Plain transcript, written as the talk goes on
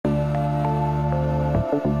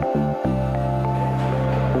So,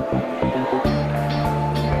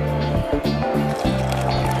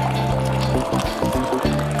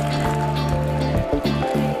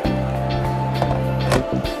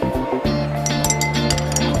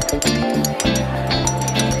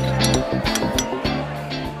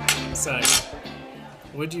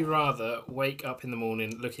 would you rather wake up in the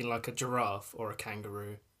morning looking like a giraffe or a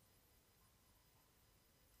kangaroo?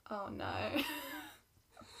 Oh no.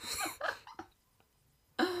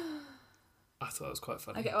 I thought it was quite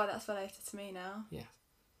funny. Okay, well that's related to me now. Yeah.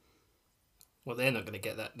 Well, they're not going to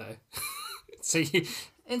get that, no. So you...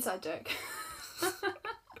 Inside joke.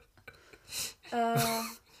 Oh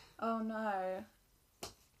no.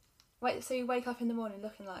 Wait, so you wake up in the morning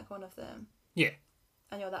looking like one of them? Yeah.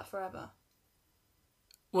 And you're that forever?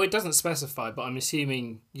 Well, it doesn't specify, but I'm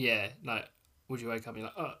assuming, yeah, like, would you wake up and be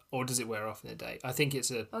like, oh, or does it wear off in a day? I think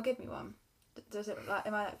it's a... Well, give me one. Does it, like,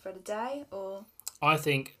 am I like for the day, or...? I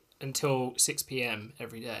think until 6 p.m.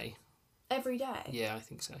 every day. Every day? Yeah, I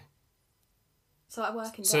think so. So like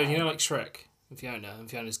working day? So, you know, like Shrek, and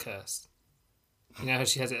Fiona's cursed. You know how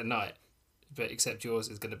she has it at night? But except yours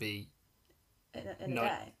is going to be... In a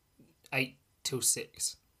day? 8 till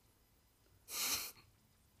 6.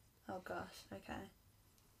 Oh gosh, okay.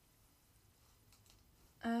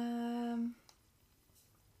 I'm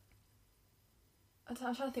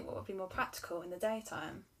trying to think what would be more practical in the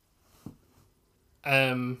daytime.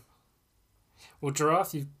 Well,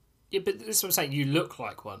 giraffe, yeah, but this is what I'm saying, you look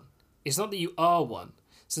like one. It's not that you are one.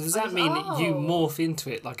 So does that mean that you morph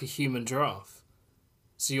into it like a human giraffe?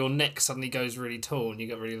 So your neck suddenly goes really tall and you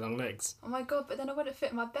got really long legs? Oh my god, but then I wouldn't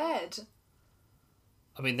fit in my bed.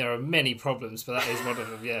 I mean, there are many problems, but that is one of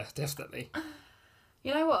them, yeah, definitely.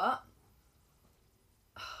 You know what?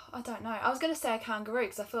 I don't know. I was going to say a kangaroo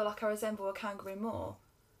because I feel like I resemble a kangaroo more.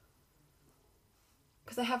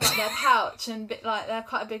 Because they have like their pouch and like they have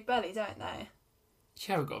quite a big belly, don't they?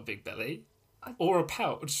 You haven't got a big belly. Or a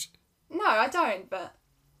pouch. No, I don't, but...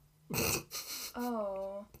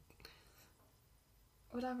 Oh.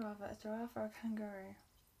 Would I rather a giraffe or a kangaroo?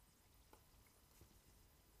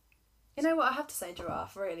 You know what? I have to say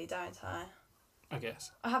giraffe, really, don't I? I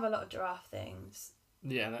guess. I have a lot of giraffe things.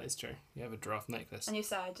 Yeah, that is true. You have a giraffe necklace. And you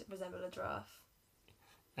say I resemble a giraffe.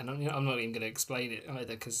 And I'm not even going to explain it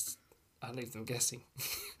either because I leave them guessing.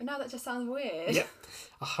 But now that just sounds weird. Yep,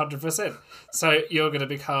 100%. So you're going to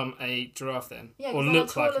become a giraffe then? Yeah, or because look I'm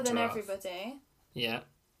taller like a than giraffe. everybody. Yeah.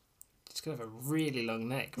 It's going to have a really long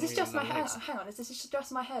neck. Is this just my head? Hang on, is this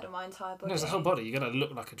just my head or my entire body? No, it's the whole body. You're going to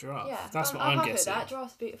look like a giraffe. Yeah, That's what I'm I'm happy guessing. with that.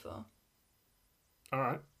 Giraffe's beautiful. All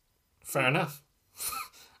right. Fair enough.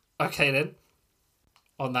 Okay then.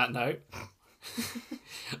 On that note,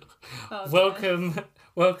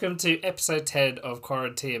 welcome to episode 10 of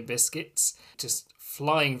Quarantine and Biscuits. Just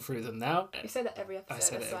flying through them now. You say that every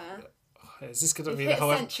episode, I swear. Is this going to be You've the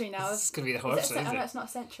whole hit a century now? This is going to be the whole episode, isn't no, it? it's not a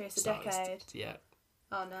century, it's a decade. Yeah.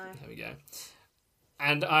 Oh no. There we go.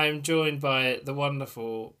 And I'm joined by the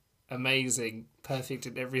wonderful, amazing, perfect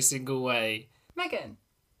in every single way, Megan.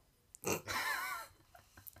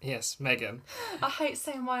 Yes, Megan. I hate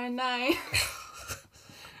saying my own name.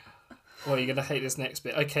 Well, you're going to hate this next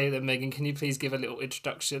bit. Okay then, Megan, can you please give a little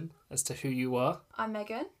introduction as to who you are? I'm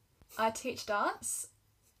Megan. I teach dance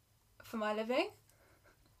for my living.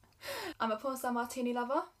 I'm a porn star martini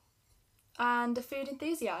lover and a food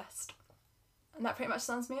enthusiast. And that pretty much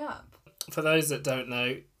sums me up. For those that don't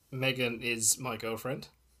know, Megan is my girlfriend.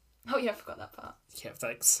 Oh yeah, I forgot that part. Yeah,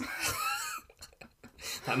 thanks.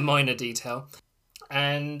 That minor detail.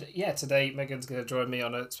 And yeah, today Megan's going to join me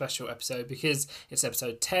on a special episode because it's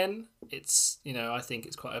episode 10. It's, I think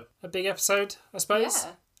it's quite a big episode, I suppose.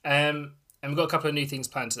 Yeah. And we've got a couple of new things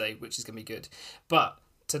planned today, which is going to be good. But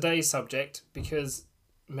today's subject, because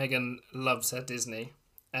Megan loves her Disney,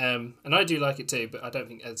 and I do like it too, but I don't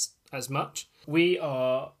think as much. We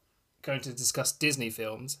are going to discuss Disney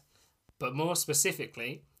films, but more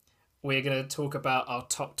specifically, we're going to talk about our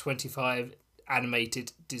top 25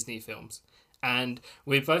 animated Disney films. And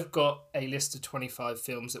we've both got a list of 25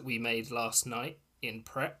 films that we made last night in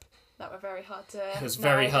prep. That were very hard to It was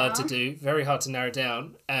very hard to do, very hard to narrow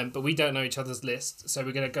down. But we don't know each other's list, so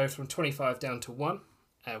we're going to go from 25 down to 1.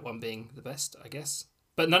 1 being the best, I guess.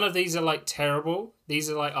 But none of these are like terrible. These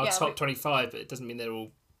are like our top 25, but it doesn't mean they're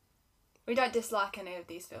all... We don't dislike any of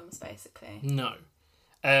these films, basically. No.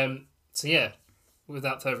 So yeah,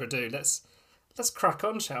 without further ado, let's crack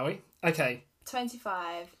on, shall we? Okay.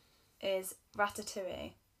 25 is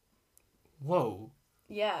Ratatouille. Whoa.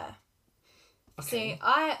 Yeah. Okay. See,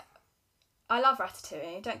 I love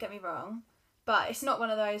Ratatouille, don't get me wrong, but it's not one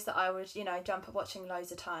of those that I would, jump up watching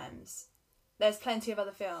loads of times. There's plenty of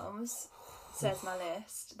other films says my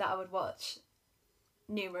list that I would watch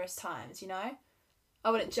numerous times, you know? I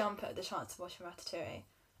wouldn't jump at the chance to watch Ratatouille.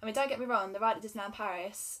 I mean, don't get me wrong, the ride at Disneyland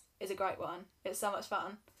Paris is a great one. It's so much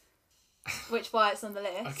fun. Which why it's on the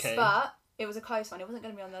list. Okay. But it was a close one. It wasn't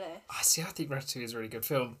going to be on the list. I see. I think Ratatouille is a really good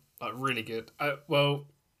film. Like, really good. Well,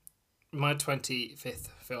 my 25th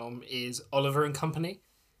film is Oliver and Company.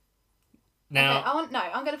 Now, okay,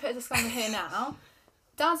 I'm going to put a disclaimer here now.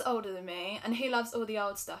 Dan's older than me, and he loves all the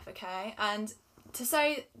old stuff, okay? And to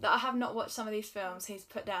say that I have not watched some of these films he's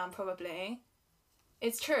put down, probably,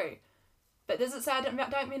 it's true. But doesn't say I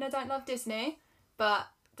don't mean I don't love Disney, but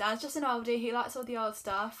Dan's just an oldie, he likes all the old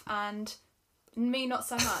stuff, and me not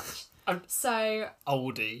so much. So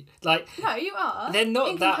oldie. Like, no, you are. They're not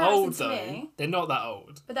in that comparison old, to though. me, They're not that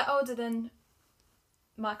old. but they're older than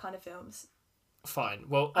my kind of films. Fine.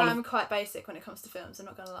 Well, I'm quite basic when it comes to films, I'm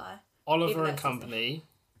not going to lie. Oliver Even and though Company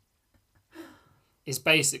is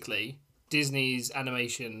basically Disney's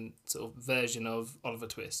animation sort of version of Oliver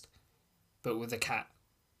Twist, but with a cat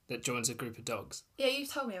that joins a group of dogs. Yeah, you've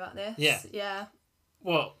told me about this. Yeah. Yeah.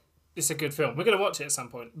 Well, it's a good film. We're going to watch it at some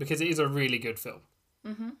point because it is a really good film.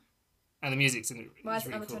 Mm-hmm. And the music's in it. Why is it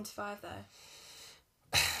really number cool. 25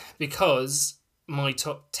 though? Because my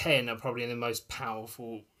top 10 are probably the most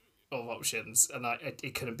powerful of options, and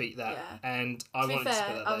it couldn't beat that. Yeah. And I To be wanted to fair,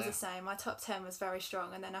 put that I was there. the same. My top 10 was very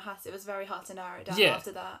strong, and then it was very hard to narrow it down Yeah.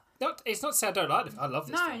 after that. It's not to say I don't like it. I love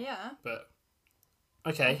this No, film. yeah. But,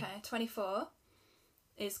 okay. Okay, 24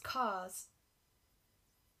 is Cars.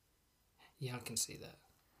 Yeah, I can see that.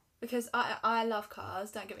 Because I love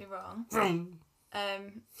Cars, don't get me wrong. Vroom.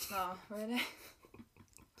 Oh, really?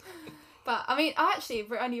 But, I mean, I actually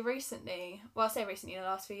only recently, well, I say recently, in the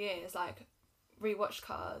last few years, like, rewatched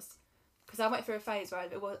Cars. Because I went through a phase where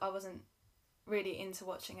I wasn't really into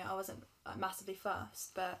watching it. I wasn't like, massively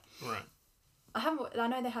fussed, but Right. I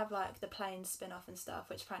know they have like the Planes spin-off and stuff,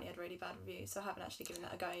 which apparently had really bad reviews, so I haven't actually given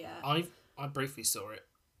that a go yet. I briefly saw it.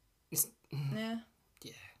 Yeah.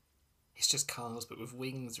 Yeah. It's just cars, but with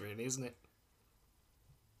wings, really, isn't it?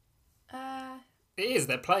 It is.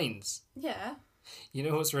 They're planes. Yeah. You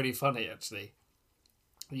know what's really funny, actually?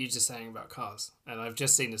 You just saying about cars, and I've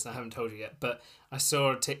just seen this and I haven't told you yet, but I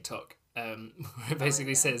saw a TikTok where it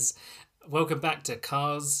basically says, "Welcome back to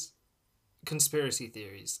Cars Conspiracy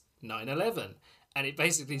Theories 9/11," and it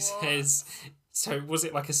basically says, so was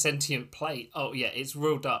it like a sentient plate? Oh yeah, it's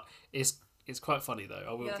real dark. It's quite funny though.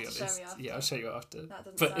 I will You'll be have to show honest. me after. Yeah, I'll show you after. That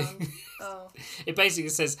doesn't But sound. Oh. it basically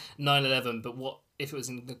says 9/11, but what if it was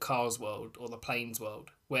in the cars world or the planes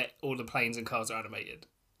world, where all the planes and cars are animated,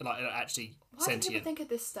 like actually Why do sentient? people think of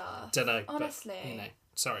this stuff? Don't know. Honestly. But, you know,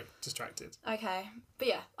 sorry, distracted. Okay, but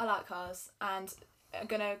yeah, I like Cars, and I'm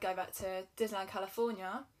gonna go back to Disneyland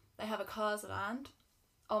California. They have a Cars Land.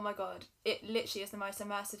 Oh my god, it literally is the most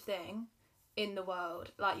immersive thing in the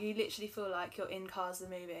world. Like, you literally feel like you're in Cars the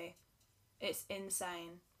movie. It's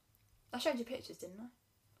insane. I showed you pictures, didn't I?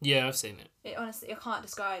 Yeah, I've seen it. It honestly, I can't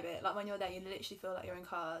describe it. Like, when you're there, you literally feel like you're in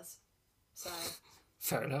Cars. So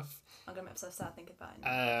Fair enough. I'm gonna make myself sad thinking about it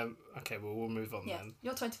now. Okay, well, we'll move on Yeah, then.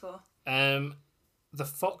 you're 24. The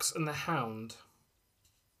Fox and the Hound.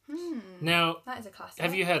 Now, That is a classic.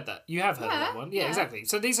 have you heard that? You have heard of that one? Yeah, yeah. exactly.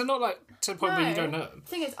 So these are not like to the point where you don't know them. The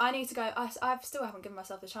thing is, I need to go. I still haven't given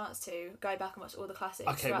myself the chance to go back and watch all the classics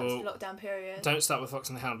Okay, throughout well, this lockdown period. Don't start with Fox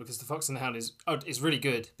and the Hound because the Fox and the Hound is really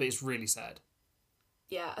good, but it's really sad.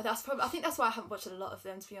 Yeah, that's probably. I think that's why I haven't watched a lot of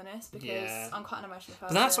them, to be honest, because Yeah. I'm quite an emotional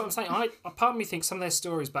person. But that's what I'm saying. Part of me thinks some of their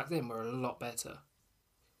stories back then were a lot better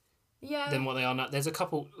Yeah. than what they are now. There's a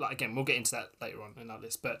couple, like, again, we'll get into that later on in our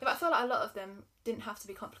list, but Yeah, but I feel like a lot of them didn't have to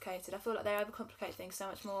be complicated. I feel like they overcomplicate things so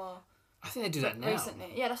much more I think they do that now.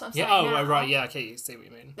 recently. Yeah, that's what I'm Yeah. saying. Oh, now. right. Yeah. Okay. See what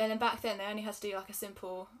you mean. Then back then, they only had to do like a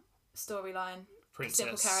simple storyline, simple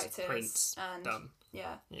Princess, characters, Prince, and done.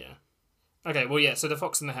 yeah. Yeah. Okay. Well, yeah. So the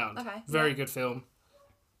Fox and the Hound. Okay, Very yeah. good film.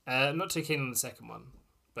 I'm not too keen on the second one,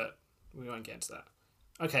 but we won't get into that.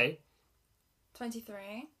 Okay.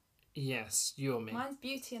 23. Yes, you or me. Mine's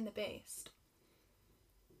Beauty and the Beast.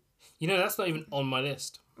 You know that's not even on my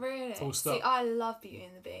list. Really? Full stop. See, I love Beauty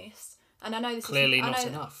and the Beast, and I know this Clearly is, I not know,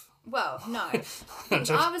 enough. Well, no.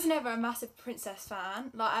 I was never a massive princess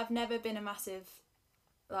fan. Like, I've never been a massive,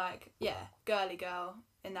 like, girly girl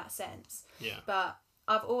in that sense. Yeah. But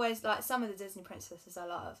I've always, like, some of the Disney princesses I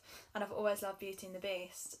love, and I've always loved Beauty and the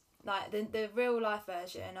Beast. Like, the real life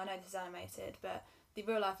version, I know this is animated, but the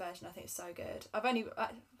real life version I think is so good.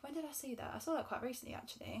 When did I see that? I saw that quite recently,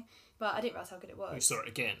 actually, but I didn't realise how good it was. You saw it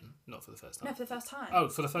again, not for the first time. No, for the first time. Oh,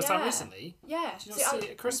 for the first time Yeah. recently? Yeah. Did you not see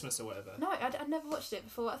it at Christmas or whatever? No, I'd never watched it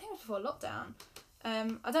before. I think it was before lockdown.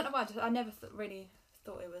 I don't know why. I never really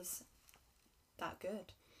thought it was that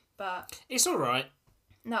good. But It's all right.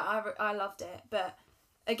 no, I loved it. But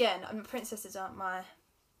again, princesses aren't my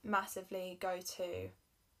massively go-to.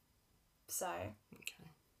 So,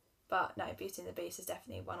 Okay. but no, Beauty and the Beast is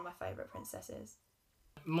definitely one of my favourite princesses.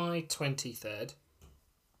 My 23rd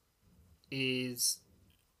is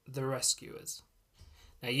The Rescuers.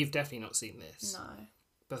 Now, you've definitely not seen this. No.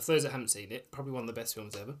 But for those that haven't seen it, probably one of the best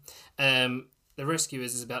films ever. The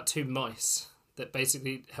Rescuers is about two mice that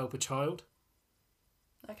basically help a child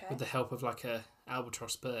Okay. with the help of like a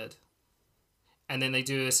albatross bird. And then they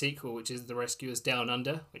do a sequel, which is The Rescuers Down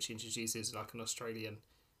Under, which introduces like an Australian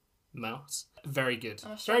mouse. Very good. An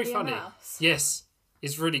Very Australian funny. mouse? Yes,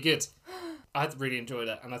 it's really good. I really enjoyed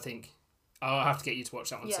it, and I think I'll have to get you to watch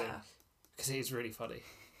that one soon. Because it is really funny.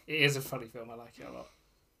 It is a funny film. I like it a lot.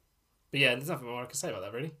 But yeah, there's nothing more I can say about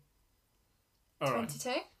that, really. All right.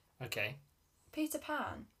 22. Okay. Peter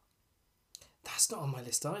Pan. That's not on my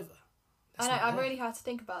list either. I know, I really had to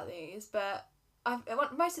think about these, but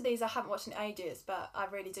most of these I haven't watched in ages, but I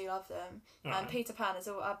really do love them. All And right. Peter Pan I've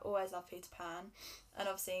always loved Peter Pan, and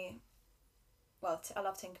obviously, well, I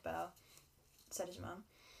love Tinkerbell. So does your mum.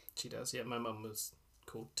 She does, yeah. My mum was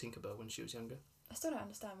called Tinkerbell when she was younger. I still don't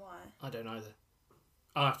understand why. I don't either.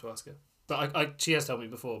 I'll have to ask her. But she has told me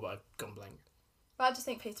before, but I've gone blank. But I just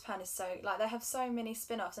think Peter Pan is so, like, they have so many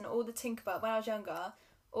spin-offs, and all the Tinkerbell, when I was younger,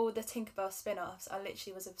 all the Tinkerbell spin-offs I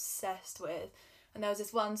literally was obsessed with. And there was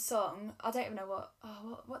this one song, I don't even know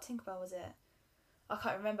what Tinkerbell was it? I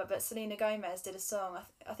can't remember, but Selena Gomez did a song,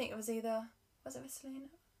 I think it was it with Selena?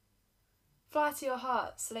 Fly to Your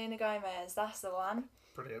Heart, Selena Gomez, that's the one.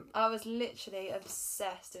 Brilliant. I was literally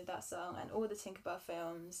obsessed with that song, and all the Tinkerbell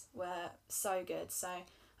films were so good, so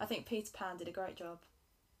I think Peter Pan did a great job.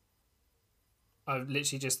 I've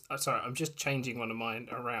literally just... sorry, I'm just changing one of mine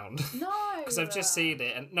around. No! Because I've just seen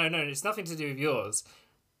it. And no, it's nothing to do with yours.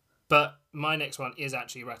 But my next one is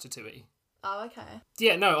actually Ratatouille. Oh, okay.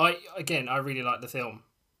 Yeah, no, I really like the film.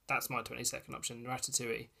 That's my 22nd option,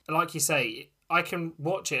 Ratatouille. Like you say, I can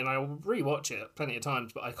watch it and I'll re-watch it plenty of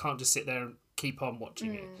times, but I can't just sit there and keep on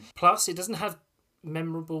watching it. Plus, it doesn't have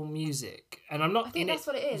memorable music, and I'm not I think in that's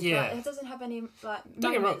it. what it is. Yeah, Like, it doesn't have any like Don't get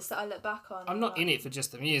me wrong. moments that I look back on. I'm not like, in it for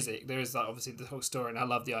just the music. There is like obviously the whole story, and I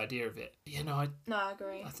love the idea of it. You know, No, I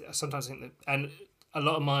agree. I sometimes think that, and a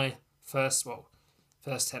lot of my first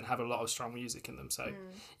 10 have a lot of strong music in them. So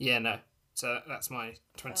yeah, no. So that's my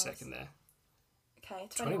 22nd there. Okay,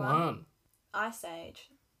 21. Ice Age,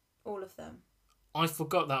 all of them. I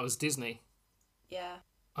forgot that was Disney. Yeah.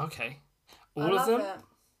 Okay, I all of love them. it.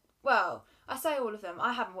 Well, I say all of them.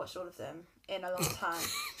 I haven't watched all of them in a long time.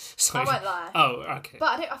 So, I won't lie. Oh, okay.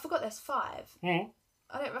 But I forgot there's 5. Mm.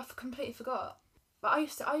 I completely forgot. But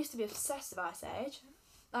I used to be obsessed with Ice Age,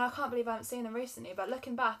 and I can't believe I haven't seen them recently. But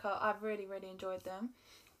looking back, I've really enjoyed them.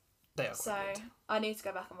 They are So quite good. I need to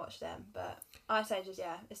go back and watch them. But Ice Age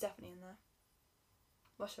it's definitely in there.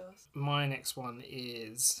 What's yours? My next one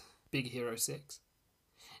is Big Hero 6.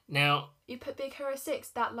 Now, You put Big Hero 6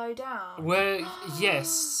 that low down?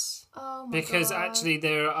 yes, Oh my because god. actually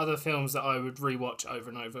there are other films that I would rewatch over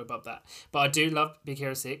and over above that. But I do love Big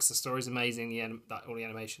Hero 6. The story's amazing. All the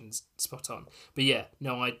animation's spot on. But yeah,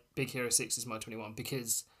 no, Big Hero 6 is my 21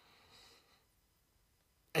 because,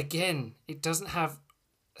 again, it doesn't have...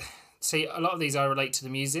 See, a lot of these I relate to the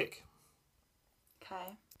music.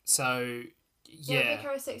 Okay. So, Yeah, yeah. Big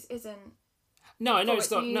Hero 6 isn't. No, I know for it's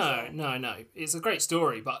its not. music. No. It's a great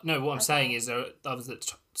story, but no, what I'm Okay. saying is there are others that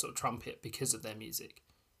sort of trump it because of their music.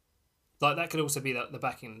 Like that could also be the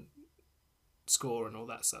backing score and all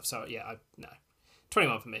that stuff. So yeah, no,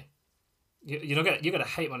 21 for me. You're gonna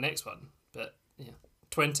hate my next one, but yeah,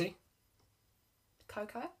 20.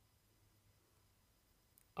 Coco?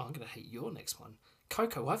 Oh, I'm gonna hate your next one.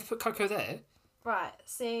 Coco. Why have you put Coco there? Right,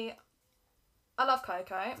 see, I love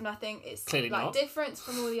Coco, and I think it's Clearly like not. different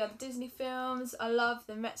from all the other Disney films. I love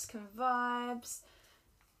the Mexican vibes.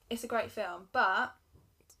 It's a great film, but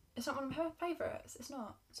it's not one of my favourites. It's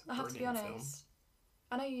not. I have to be brilliant honest. film.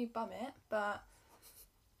 I know you bum it, but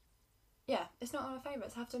yeah, it's not one of my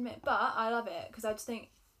favourites, I have to admit. But I love it because I just think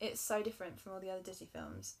it's so different from all the other Disney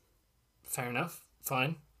films. Fair enough.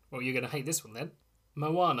 Fine. Well, you're gonna hate this one then.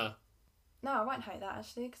 Moana. No, I won't hate that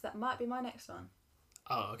actually because that might be my next one.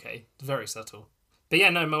 Oh, okay. Very subtle. But yeah,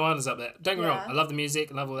 no, Moana's up there. Don't get me wrong. Yeah. I love the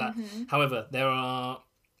music. I love all that. Mm-hmm. However, there are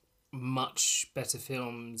much better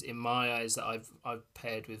films in my eyes that I've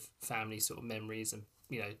paired with family sort of memories and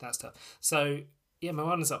that stuff. So yeah,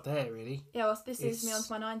 Moana's up there really. Yeah, well, this leads me on It's-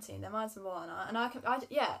 to my 19. Then mine's Moana,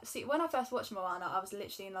 and see, when I first watched Moana, I was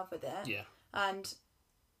literally in love with it. Yeah. And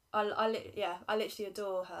I literally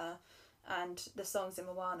adore her and the songs in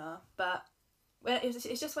Moana. But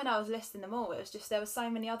it's just when I was listing them all, it was just there were so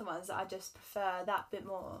many other ones that I just prefer that bit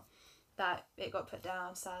more, that it got put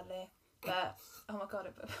down, sadly. But oh my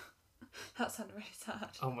god, that sounded really sad.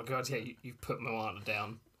 Oh my god, yeah, you put Moana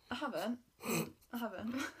down. I haven't.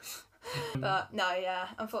 But no, yeah,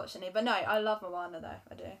 unfortunately. But no, I love Moana though.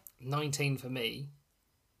 I do. 19 for me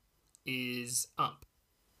is Up.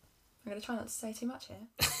 I'm gonna try not to say too much here.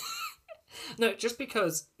 No, just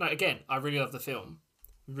because, like, again, I really love the film,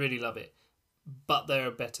 really love it, but there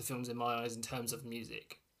are better films in my eyes in terms of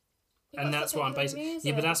music. And that's what I'm basing.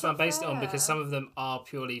 Yeah, but that's what I'm basing it on, because some of them are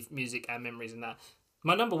purely music and memories and that.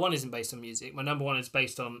 My number one isn't based on music. My number one is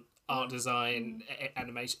based on art design,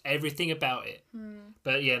 animation, everything about it.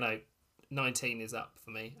 But yeah, no, 19 is Up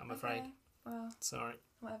for me, I'm afraid. Well, sorry.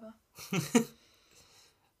 Whatever.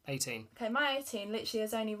 18. Okay, my 18 literally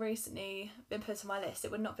has only recently been put on my list.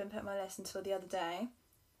 It would not have been put on my list until the other day.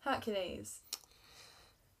 Hercules.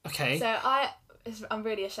 Okay. So I'm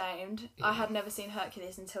really ashamed. Yeah. I had never seen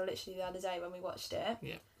Hercules until literally the other day when we watched it.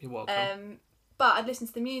 Yeah, you're welcome. But I'd listened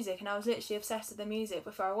to the music and I was literally obsessed with the music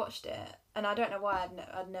before I watched it. And I don't know why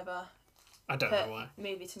I'd never I don't know why.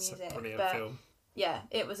 Movie to music. It's a brilliant film. Yeah,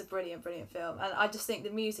 it was a brilliant, brilliant film. And I just think the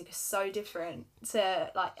music is so different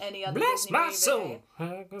to like any other Bless Disney my movie. Soul.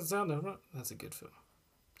 That's a good film.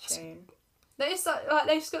 Tune. They've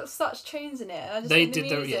just got such tunes in it. And I just They think the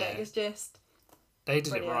did music is just... They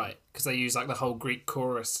did brilliant. it right, because they use like the whole Greek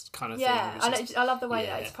chorus kind of thing. Yeah, I love the way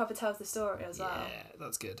that it proper tells the story as well. Yeah,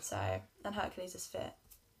 that's good. So, and Hercules is fit.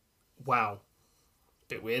 Wow.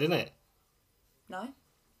 Bit weird, isn't it? No?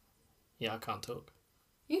 Yeah, I can't talk.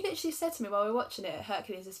 You literally said to me while we were watching it,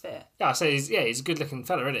 Hercules is fit. Yeah, I say he's a good looking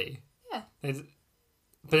fella, isn't he? Yeah. But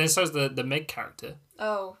then so's the Meg character.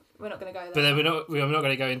 Oh, we're not going to go there. But then we're not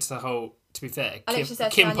going to go into the whole. To be fair,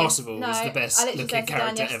 Kim Possible is the best looking character ever. I literally said to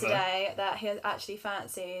Dan yesterday that he actually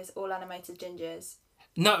fancies all animated gingers.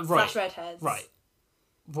 No, right. / redheads. Right.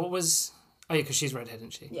 What was... Oh, yeah, because she's redhead,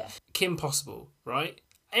 isn't she? Yeah. Kim Possible, right?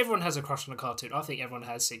 Everyone has a crush on a cartoon. I think everyone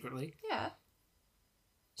has secretly. Yeah.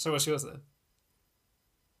 So what's yours then?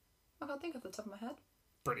 I can't think off the top of my head.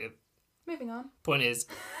 Brilliant. Moving on. Point is,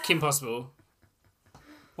 Kim Possible.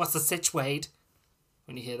 What's the sitch, Wade?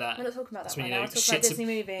 When you hear that, we're not talking about that right now. We're talking about Disney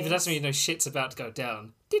movies. If that's when you know shit's about to go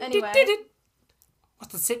down. Anyway.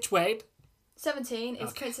 What's the sitch, Wade? 17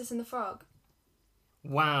 is Princess and the Frog.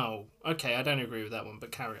 Wow. Okay, I don't agree with that one,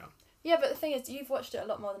 but carry on. Yeah, but the thing is, you've watched it a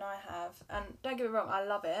lot more than I have, and don't get me wrong, I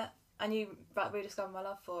love it, and you rediscovered my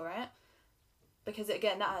love for it, because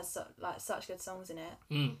again, that has such good songs in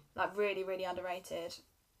it, like really, really underrated.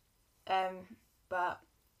 But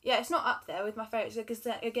yeah, it's not up there with my favourites because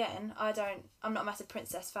again, I'm not a massive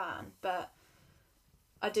princess fan, but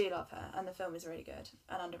I do love her, and the film is really good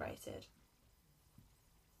and underrated.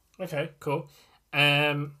 Okay, cool.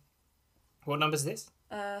 What number is this?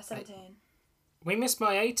 17. We missed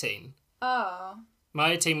my 18. Oh.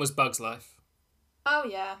 My 18 was Bug's Life. Oh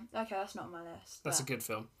yeah, okay, that's not on my list. That's a good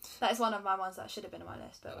film. That is one of my ones that should have been on my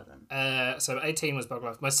list, but it wasn't. So 18 was Bug's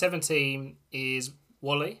Life. My 17 is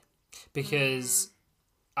WALL-E, because...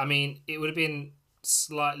 I mean, it would have been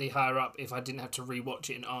slightly higher up if I didn't have to rewatch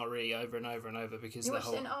it in RE over and over and over, because you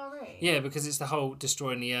watched it in RE? Yeah, because it's the whole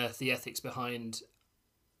destroying the earth, the ethics behind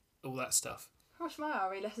all that stuff. I wish my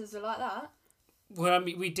RE lessons were like that. Well, I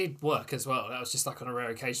mean, we did work as well. That was just like on a rare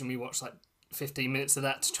occasion we watched like 15 minutes of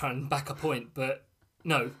that to try and back a point. But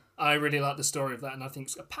no, I really like the story of that, and I think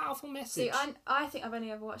it's a powerful message. See, I think I've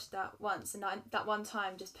only ever watched that once, and that one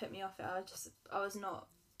time just put me off it. I was not.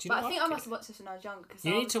 But I think I must have watched this when I was younger.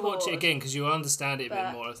 You need to watch it again because you'll understand it a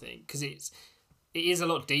bit more, I think. Because it is a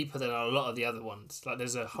lot deeper than a lot of the other ones. Like,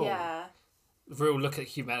 there's a whole real look at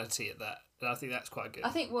humanity at that. And I think that's quite good. I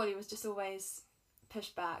think WALL-E was just always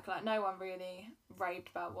pushed back. Like, no one really raved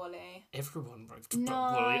about WALL-E. Everyone raved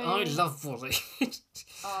about WALL-E. I love WALL-E.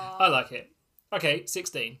 I like it. Okay,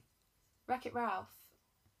 16. Wreck-It Ralph.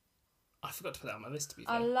 I forgot to put that on my list, to be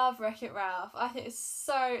fair. I love Wreck-It Ralph. I think it's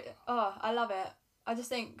so... Oh, I love it. I just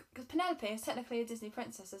think... Because Penelope is technically a Disney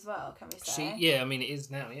princess as well, can we say? Yeah, I mean, it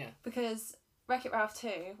is now, yeah. Because Wreck-It Ralph 2,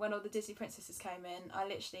 when all the Disney princesses came in, I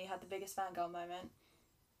literally had the biggest fangirl moment.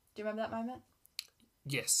 Do you remember that moment?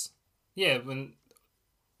 Yes. Yeah, when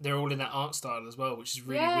they're all in that art style as well, which is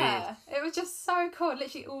really weird. Yeah, it was just so cool.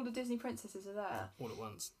 Literally all the Disney princesses are there. All at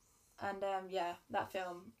once. And, yeah, that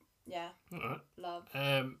film, yeah. All right. Love.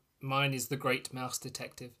 Mine is The Great Mouse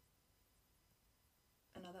Detective.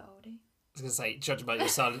 Another oldie. I was going to say, judging by your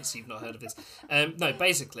silence, you've not heard of this. No,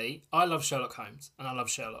 basically, I love Sherlock Holmes, and I love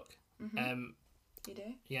Sherlock. Mm-hmm. You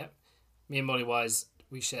do? Yeah. Me and Molly Wise,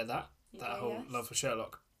 we share that whole love for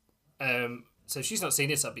Sherlock. so if she's not seen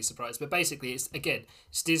this, I'd be surprised. But basically, it's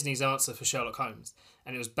Disney's answer for Sherlock Holmes,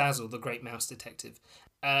 and it was Basil, the Great Mouse Detective.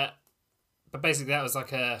 But basically, that was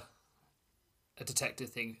like a detective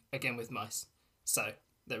thing again with mice. So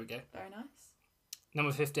there we go. Very nice.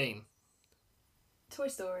 Number 15. Toy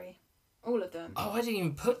Story. All of them. Oh, I didn't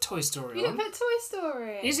even put Toy Story You on. didn't put Toy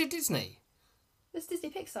Story. Is it Disney? It's Disney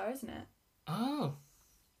Pixar, isn't it? Oh,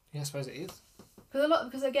 yeah, I suppose it is.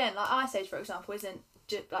 Because again, like Ice Age, for example, isn't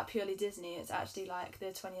like purely Disney. It's actually like the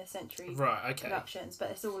 20th century productions,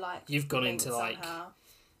 but it's all like you've gone into somehow. like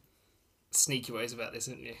sneaky ways about this,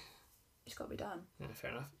 haven't you? It's got to be done. Yeah,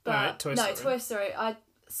 fair enough. But all right, Toy Story. Toy Story. I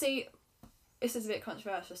see. This is a bit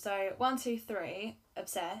controversial. So 1, 2, 3,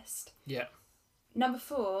 obsessed. Yeah. Number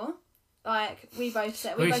 4, like we both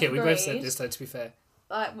said. We both said this though. To be fair.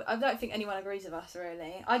 Like I don't think anyone agrees with us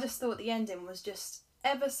really. I just thought the ending was just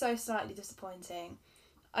ever so slightly disappointing.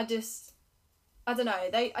 I don't know.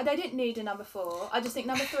 They didn't need a number 4. I just think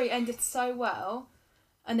number 3 ended so well,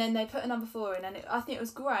 and then they put a number 4 in, and I think it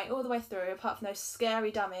was great all the way through, apart from those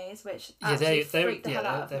scary dummies, which freaked the hell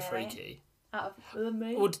out of me. They're freaky. Out of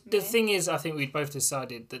me. Well, the thing is, I think we'd both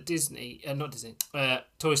decided that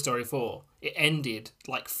Toy Story 4, it ended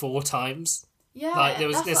like 4 times. Yeah, like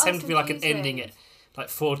there seemed to be like an ending at like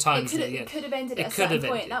 4 times. It could have ended at a certain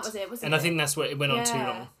point. That was it, wasn't it? And I think that's where it went on too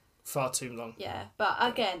long. Far too long. Yeah, but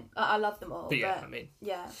again, I love them all. But yeah, I mean.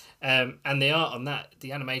 Yeah. And the art on that,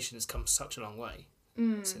 the animation has come such a long way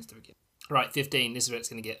since the beginning. Right, 15. This is where it's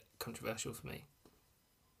going to get controversial for me.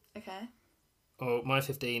 Okay. Oh, my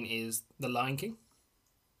 15 is The Lion King.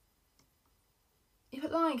 You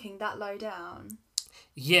put Lion King that low down?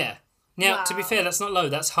 Yeah. Now, to be fair, that's not low.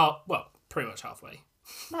 That's pretty much halfway.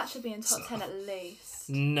 That should be in top 10 at least.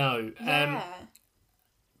 No. Yeah.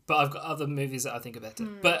 But I've got other movies that I think are better.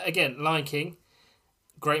 But again, Lion King,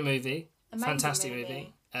 great movie. Amazing fantastic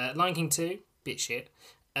movie. Lion King 2, bit shit.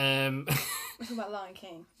 We're talking about Lion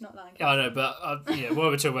King, not Lion King. I know, but while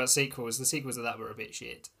we're talking about sequels, the sequels of that were a bit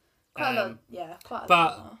shit. Quite a lot.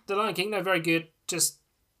 But The Lion King, no, very good. Just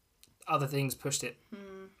other things pushed it.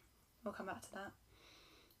 We'll come back to that.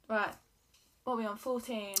 Right. What are we on?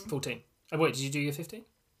 14. 14. Oh, wait, did you do your 15?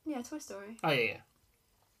 Yeah, Toy Story. Oh, yeah.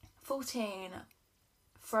 14.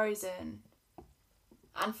 Frozen.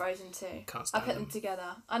 And Frozen 2. Can't stand I put them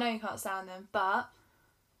together. I know you can't stand them, but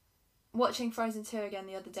watching Frozen 2 again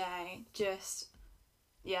the other day,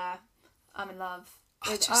 I'm in love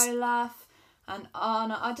with Olaf and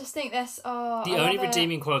Anna. I just think the only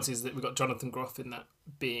redeeming quality is that we've got Jonathan Groff in that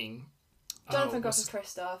being... Jonathan Groff as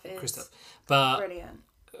Kristoff. But brilliant.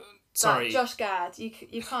 Sorry. But Josh Gad,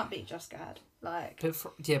 you can't beat Josh Gad. Like.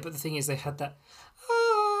 But the thing is, they had that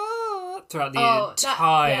throughout the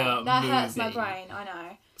entire movie. That hurts my brain. I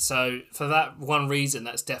know. So for that one reason,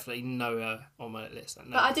 that's definitely nowhere on my list.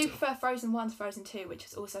 But I do prefer Frozen 1 to Frozen 2, which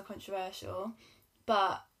is also controversial.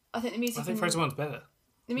 But I think the music. I think Frozen 1's better.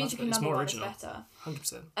 The music in number 1 is better.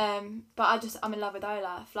 100%. But I'm in love with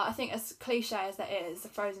Olaf. Like I think as cliche as that is, the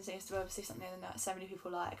Frozen seems to obviously something that so many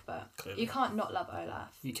people like. But clearly, you can't not love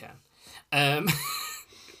Olaf. You can.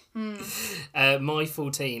 My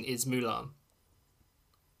 14 is Mulan.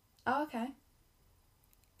 Oh, okay.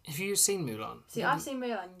 Have you seen Mulan? See, I've seen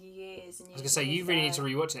Mulan years and years. I was going to say, you really need to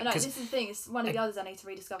rewatch it. No, this is the thing. It's one of the others I need to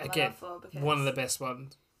rediscover my love for. Because one of the best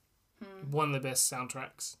ones. One of the best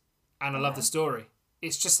soundtracks. And I love the story.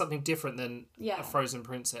 It's just something different than a Frozen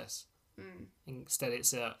princess. Instead,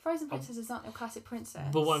 it's a... Frozen princess is not a classic princess.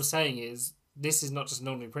 But what I'm saying is, this is not just an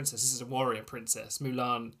ordinary princess. This is a warrior princess.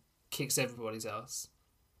 Mulan kicks everybody's ass.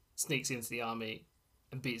 Sneaks into the army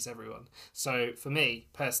and beats everyone. So, for me,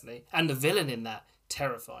 personally, and the villain in that,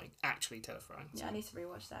 terrifying. Actually terrifying. Yeah, I need to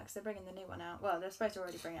rewatch that because they're bringing the new one out. Well, they're supposed to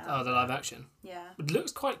already bring it out. Oh, the live action? Yeah. It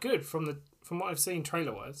looks quite good from what I've seen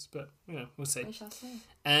trailer-wise, but, we'll see. We shall see.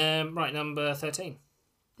 Right, number 13.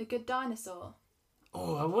 The Good Dinosaur.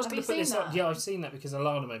 Oh, I was going to put this up. Yeah, I've seen that because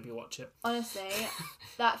Alana made me watch it. Honestly,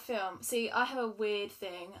 that film... See, I have a weird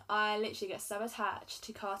thing. I literally get so attached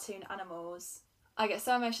to cartoon animals. I get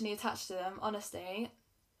so emotionally attached to them, honestly.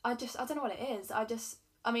 I don't know what it is. I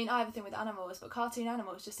have a thing with animals, but cartoon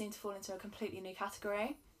animals just seem to fall into a completely new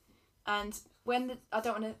category. And I'll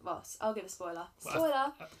give a spoiler.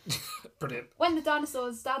 Spoiler! Brilliant. When the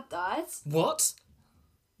dinosaur's dad dies... What?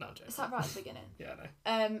 No, I'm joking. Is that right at the beginning? Yeah,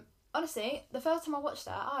 I know. Honestly, the first time I watched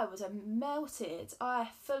that, I was melted. I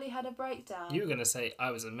fully had a breakdown. You were going to say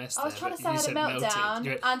I was a mess. I was trying to say I had a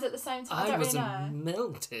meltdown, and at the same time, I don't really know.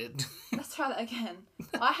 Melted. Let's try that again.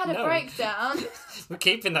 I had a breakdown. We're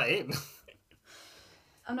keeping that in.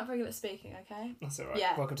 I'm not very good at speaking, okay? That's alright.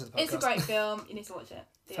 Yeah. Welcome to the podcast. It's a great film. You need to watch it.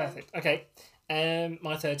 Perfect. Okay.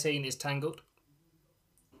 My 13 is Tangled.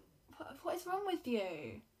 What is is wrong with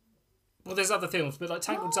you? Well, there's other films, but like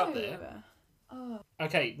Tangled's up there. Oh.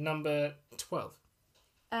 Okay, number 12.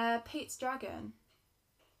 Pete's Dragon.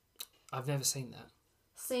 I've never seen that.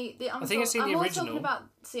 See, I think I've seen the original.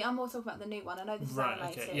 I'm more talking about the new one. I know this is Right,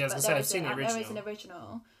 animated, okay. Yeah, I was but gonna say, I've seen the there is original. an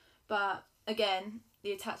original. But again,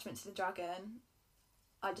 the attachment to the dragon,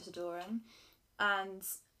 I just adore him, and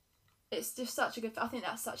it's just such a good. I think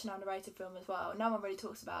that's such an underrated film as well. No one really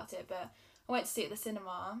talks about it, but I went to see it at the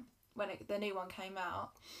cinema when the new one came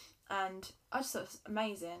out, and I just thought it was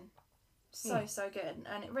amazing, so good,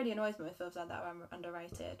 and it really annoys me with films like that are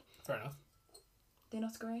underrated. Fair enough. Do you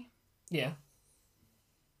not agree? Yeah.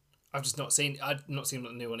 I've just not seen. I've not seen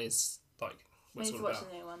what the new one is like. We What's need it to all watch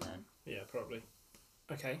about? the new one then. Yeah, probably.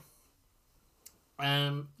 Okay.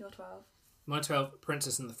 You're 12. My 12,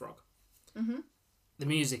 Princess and the Frog. Mhm. The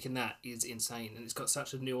music in that is insane, and it's got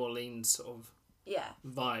such a New Orleans sort of Yeah.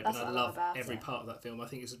 vibe, That's and I what I love love about every it. part of that film. I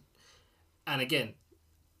think it's, and again,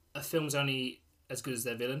 a film's only as good as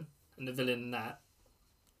their villain, and the villain in that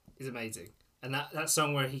is amazing. And that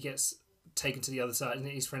song where he gets taken to the other side, and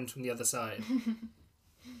his friends from the other side,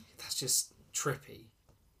 that's just trippy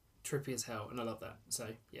as hell, and I love that. So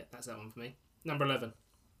yeah, that's that one for me. Number 11.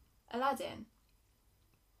 Aladdin.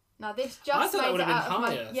 Now this I just thought that made would it have out been of my...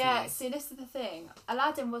 higher for Yeah, you. see, this is the thing.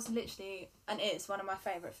 Aladdin was literally, and is, one of my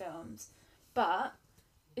favourite films. But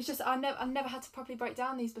it's just, I never had to properly break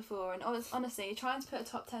down these before. And honestly, trying to put a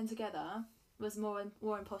top 10 together was more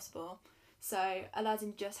impossible. So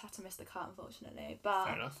Aladdin just had to miss the cut, unfortunately. But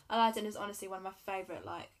Fair enough. Aladdin is honestly one of my favourite,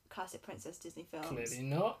 like, classic princess Disney films. Clearly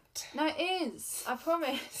not. No, it is. I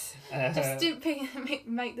promise. Just didn't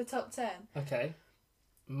make the top 10. Okay.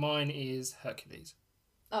 Mine is Hercules.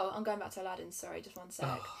 Oh, I'm going back to Aladdin, sorry, just one sec.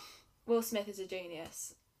 Oh. Will Smith is a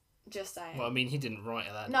genius. Just saying. Well, I mean, he didn't write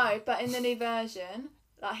Aladdin. No, but in the new version,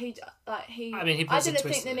 he. I mean, he I puts a didn't twist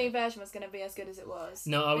think the in new it. version was going to be as good as it was.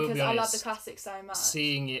 No, I will because be I love honest. the classic so much.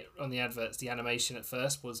 Seeing it on the adverts, the animation at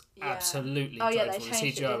first was Yeah. absolutely Oh, yeah, they dreadful. The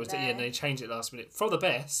changed it, CGI didn't was they? yeah, they changed it last minute for the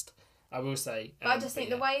best. I will say. But I just think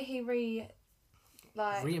yeah. the way he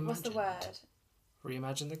what's the Reimagined. word?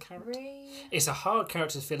 Reimagine the character. It's a hard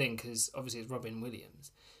character to fill in because obviously it's Robin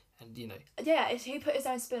Williams, and you know. Yeah, he put his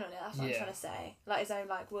own spin on it. That's what I'm Yeah. trying to say. Like his own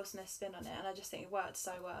Will Smith spin on it, and I just think it worked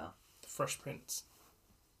so well. The Fresh Prince.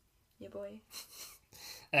 Yeah, boy.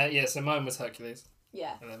 Yeah, so mine was Hercules.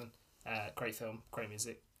 Yeah. 11. Great film, great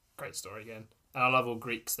music, great story again. And I love all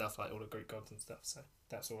Greek stuff, like all the Greek gods and stuff, so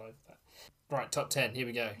that's all over that. Right, top 10, here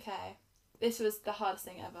we go. Okay. This was the hardest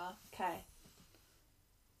thing ever. Okay.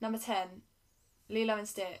 Number 10, Lilo and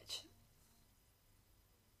Stitch.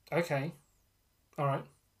 Okay. Alright.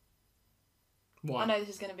 Why? I know this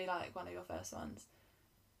is going to be like one of your first ones.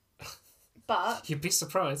 But, You'd be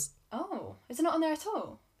surprised. oh, is it not on there at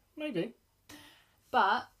all? Maybe.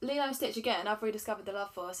 But Lilo and Stitch, again, I've rediscovered the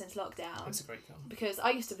love for since lockdown. It's a great film. Because I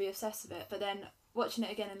used to be obsessed with it, but then watching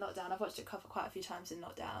it again in lockdown, I've watched it quite a few times in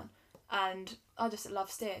lockdown, and I just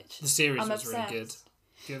love Stitch. The series I'm was obsessed. really good.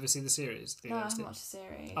 Did you ever see the series? No, I haven't watched the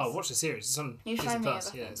series. Oh, watch the series. It's on You Disney showed me Plus.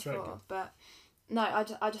 everything Yeah, it's very before, good. but no,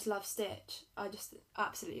 I just love Stitch. I just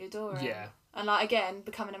absolutely adore him. Yeah. And like again,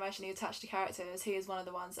 becoming emotionally attached to characters, he is one of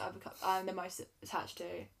the ones that I'm the most attached to.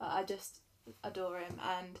 I just adore him,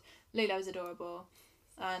 and Lilo's adorable,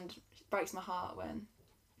 and it breaks my heart when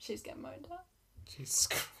she's getting moaned at. Jesus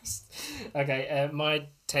Christ. Okay, my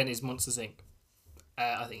 10 is Monsters Inc.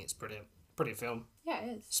 I think it's brilliant. Brilliant film. Yeah,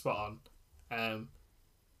 it is. Spot on.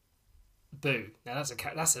 Boo. Now that's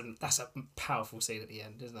a powerful scene at the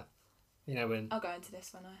end, isn't it? You know when I'll go into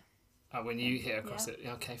this one when you hit across Yeah. it.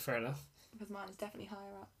 Okay, fair enough. because mine is definitely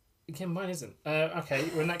higher up. Again, mine isn't. Okay,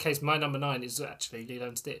 well in that case, my number 9 is actually Lilo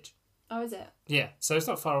and Stitch. Oh, is it? Yeah, so it's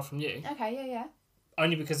not far off from you. Okay, yeah.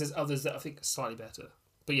 Only because there's others that I think are slightly better.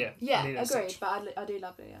 But yeah, Yeah, Lilo and agreed, Stitch. but I do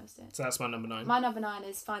love Lilo and Stitch. So that's my number 9. My number 9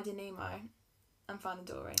 is Finding Nemo and Finding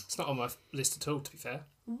Dory. It's not on my list at all, to be fair.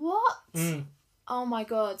 What? Mm. Oh my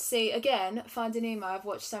god. See, again, Finding Nemo I've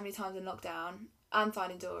watched so many times in lockdown, and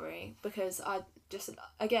Finding Dory, because I'm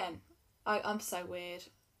so weird.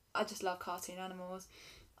 I just love cartoon animals.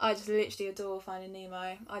 I just literally adore Finding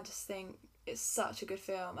Nemo. I just think it's such a good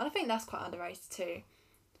film. And I think that's quite underrated too.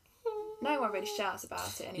 No one really shouts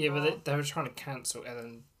about it anymore. Yeah, but they were trying to cancel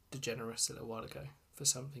Ellen DeGeneres a little while ago for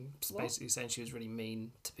something. What? Basically saying she was really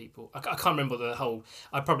mean to people. I can't remember the whole...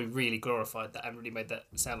 I probably really glorified that and really made that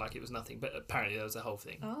sound like it was nothing. But apparently there was a whole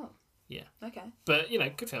thing. Oh. Yeah. Okay. But, you know,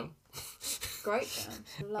 good film. Great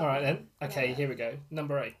film. Love All right, it. then. Okay, Yeah. here we go.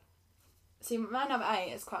 Number 8. See, my number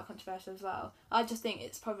 8 is quite controversial as well. I just think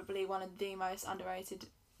it's probably one of the most underrated,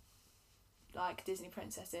 like, Disney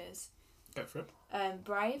princesses. Go for it.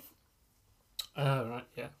 Brave. Oh, right,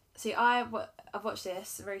 yeah. See, I've watched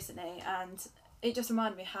this recently and it just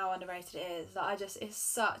reminded me how underrated it is. Like, it's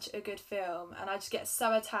such a good film, and I just get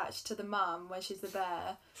so attached to the mum when she's the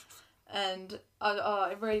bear. And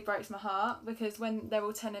it really breaks my heart because when they're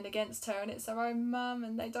all turning against her and it's her own mum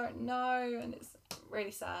and they don't know, and it's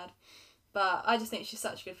really sad. But I just think she's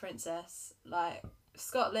such a good princess. Like,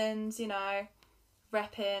 Scotland, you know,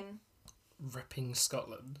 repping. Repping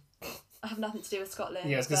Scotland. I have nothing to do with Scotland.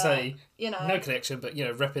 Yeah, I was going to say, you know, no connection, but, you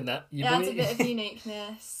know, repping that. It adds a bit of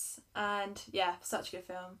uniqueness. And, yeah, such a good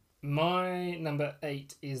film. My number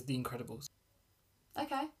 8 is The Incredibles.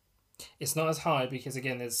 Okay. It's not as high because,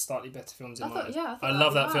 again, there's slightly better films in my Yeah, I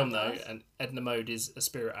love that film, though, and Edna Mode is a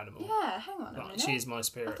spirit animal. Yeah, hang on a minute. She is my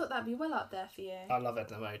spirit. I thought that'd be well up there for you. I love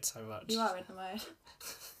Edna Mode so much. You are Edna Mode.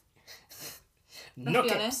 Let's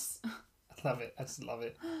be honest. I love it. I just love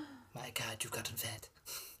it. My God, you've gotten fed.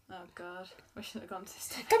 Oh, God. We should have gone to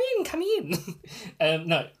this. Come in.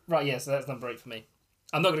 No, right, yeah, so that's number 8 for me.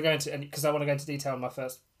 I'm not going to go into any, because I want to go into detail on my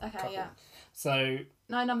first couple. Yeah. So...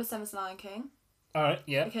 My number 7's Lion King. Alright,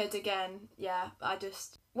 yeah. Because, again, yeah, I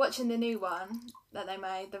just... Watching the new one that they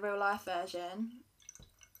made, the real life version...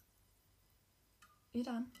 You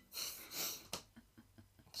done?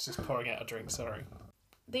 It's just pouring out a drink, sorry.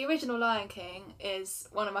 The original Lion King is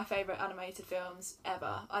one of my favourite animated films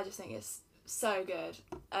ever. I just think it's so good.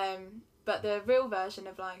 But the real version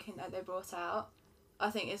of Lion King that they brought out, I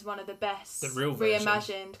think is one of the best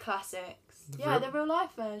reimagined classics. The real life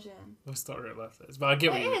version. Well, it's not real life, but I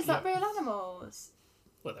get what you mean. It is, like real animals.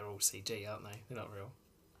 Well, they're all CG, aren't they? They're not real.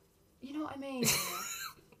 You know what I mean?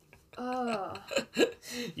 Oh.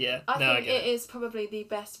 Yeah, I think it is probably the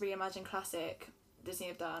best reimagined classic Disney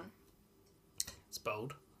have done. It's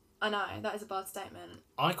bold. I know, that is a bold statement.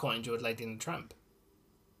 I quite enjoyed Lady and the Tramp.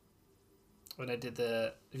 When they did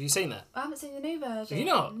the... Have you seen that? I haven't seen the new version. Have you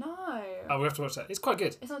not? No. Oh, we have to watch that. It's quite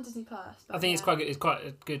good. It's on Disney Plus. I think it's quite good. It's quite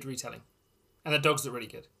a good retelling. And the dogs look really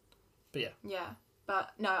good. But yeah. Yeah.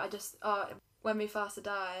 But no, I just... when Mufasa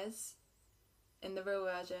dies, in the real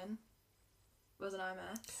version, was an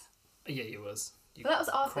IMS. Yeah, it was. But that was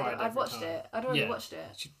after I'd watched it. I'd already watched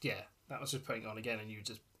it. That was just putting it on again and you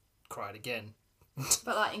just cried again.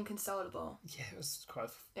 But like inconsolable. Yeah, it was quite...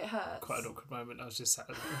 It hurts. Quite an awkward moment. I was just sat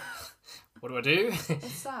there. What do I do?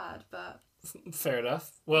 It's sad, but... Fair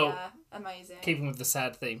enough. Well, yeah, amazing. Keeping with the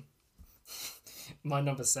sad theme. My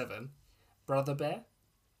number 7, Brother Bear.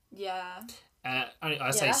 Yeah.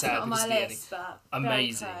 I say sad not on because my list, but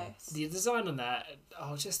amazing. The design on that,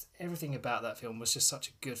 just everything about that film was just such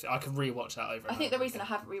a good film. I can rewatch that over. I think the reason I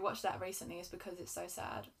haven't rewatched that recently is because it's so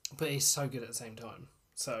sad. But it's so good at the same time,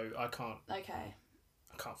 so I can't. Okay.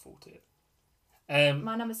 I can't fault it.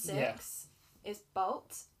 My number 6 is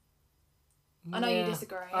Bolt. I know you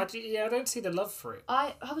disagree. I don't see the love for it.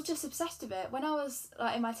 I was just obsessed with it. When I was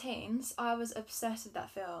like in my teens, I was obsessed with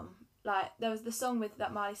that film. Like, there was the song with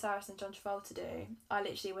that Miley Cyrus and John Travolta do. I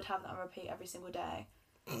literally would have that on repeat every single day.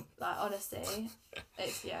 Like, honestly,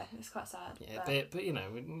 it's quite sad. Yeah, but you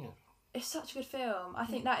know, it's such a good film. I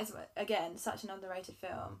think that is, again, such an underrated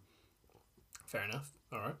film. Fair enough.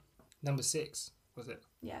 All right. Number 6, was it?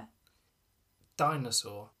 Yeah.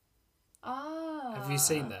 Dinosaur. Ah. Have you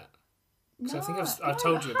seen that? No, I think I've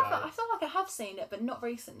told you about it. I feel like I have seen it, but not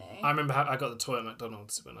recently. I remember how I got the toy at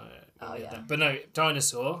McDonald's when I did yeah. that. But no,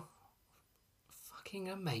 Dinosaur. Fucking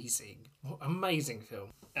amazing. What amazing film.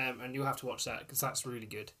 And you'll have to watch that because that's really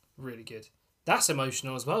good. Really good. That's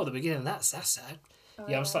emotional as well. The beginning, that's sad.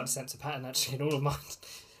 Yeah, I'm starting to sense a pattern actually in all of mine.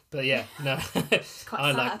 But yeah, no.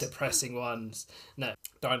 I like depressing ones. No,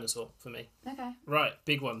 Dinosaur for me. Okay. Right,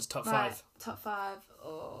 big ones, top 5. Top 5.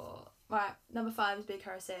 Oh. Right, number 5 is Big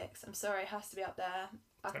Hero 6. I'm sorry, it has to be up there.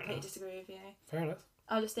 I completely disagree with you. Fair enough.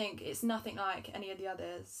 I just think it's nothing like any of the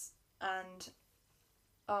others. And,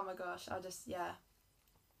 oh my gosh, I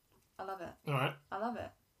love it. Alright. I love it.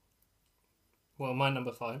 Well, my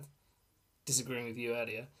number 5, disagreeing with you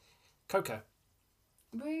earlier, Coco.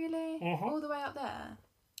 Really? Uh-huh. All the way up there?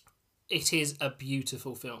 It is a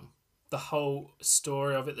beautiful film. The whole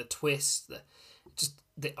story of it, the twist,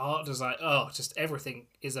 the art design, just everything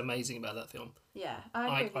is amazing about that film. Yeah, I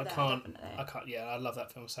agree with that, definitely. I love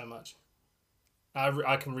that film so much.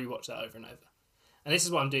 I can rewatch that over and over. And this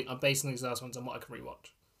is what I'm doing. I'm basing these last ones on what I can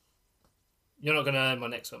rewatch. You're not going to know my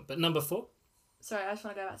next one. But number 4? Sorry, I just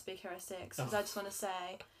want to go back to Big Hero 6. Because I just want to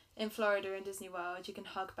say, in Florida in Disney World, you can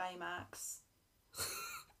hug Baymax.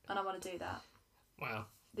 And I want to do that. Wow.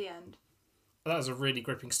 The end. That was a really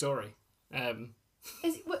gripping story. Would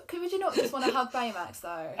you not just want to hug Baymax,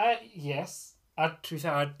 though? Yes. To be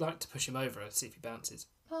fair, I'd like to push him over and see if he bounces.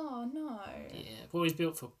 Oh, no. Yeah. Well, he's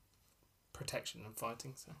built for protection and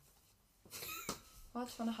fighting, so... Why do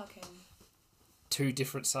you want to hug him? Two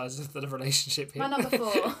different sides of the relationship here. My number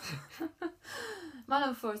 4. My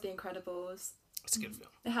number 4 is The Incredibles. It's a good film.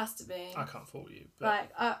 It has to be. I can't fault you.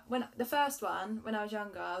 But... Like, when the first one, when I was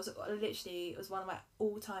younger, it was one of my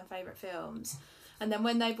all-time favourite films. And then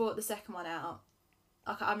when they brought the second one out,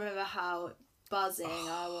 I remember how buzzing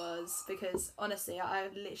I was, because honestly, I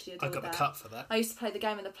literally adored I got that. the cut for that. I used to play the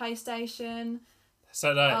game on the PlayStation.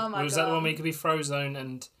 So no, Oh my was that the God. one where you could be Frozone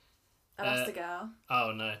and... Elastigirl.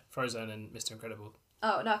 Oh no, Frozone and Mr. Incredible.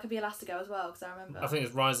 Oh, no, it could be Elastigirl as well, because I remember. I think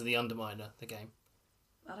it's Rise of the Underminer, the game.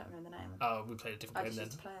 I don't remember the name. Oh, we played a different I game just then.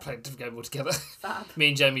 used to play it. Played a different game altogether. Fab. Me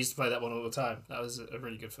and Jamie used to play that one all the time. That was a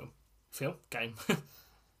really good film. Game.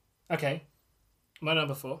 Okay. My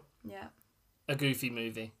number 4. Yeah. A Goofy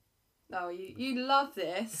movie. Oh, you love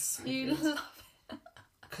this. You good. love it.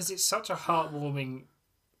 Because it's such a heartwarming...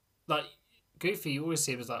 Like, Goofy, you always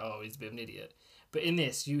see him as like, oh, he's a bit of an idiot. But in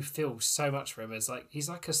this, you feel so much for him as like, he's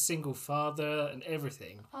like a single father and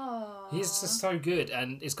everything. Oh. He's just so good,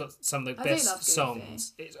 and it's got some of the I do love best Goofy.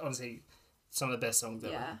 songs. It's honestly some of the best songs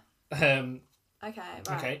ever. Yeah. Um, Okay,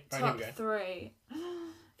 right. Okay, right, top here we 3.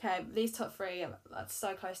 Okay, these top 3 are like,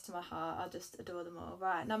 so close to my heart. I just adore them all.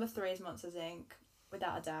 Right, number 3 is Monsters Inc.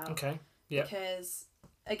 Without a doubt. okay. Yeah. Because,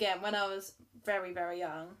 again, when I was very, very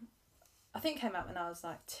young, I think it came out when I was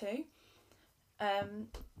like 2.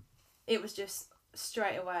 It was just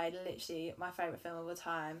straight away, literally my favourite film of all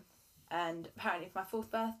time. And apparently for my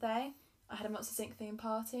 4th birthday, I had a Monsters Inc. theme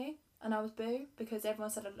party, and I was Boo, because everyone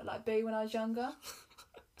said I looked like Boo when I was younger.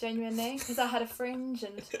 Genuinely, because I had a fringe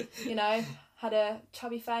and, you know, had a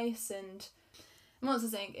chubby face, and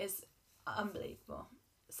Monsters Inc. is unbelievable.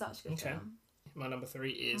 Such a good Okay. film. My number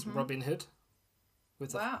 3 is Robin Hood,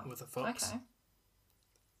 with Wow. with a fox. Okay.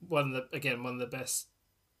 One of the best.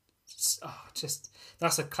 Oh, just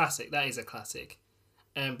that's a classic. That is a classic.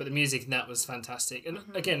 But the music in that was fantastic. And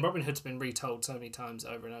again, Robin Hood's been retold so many times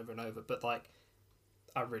over and over and over. But like,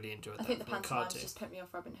 I really enjoyed that. I think the from a pantomimes cartoon. just put me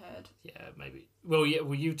off Robin Hood. Yeah, maybe. Well, yeah.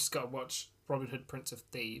 Well, you just got to watch Robin Hood, Prince of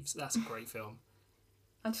Thieves. That's a great film.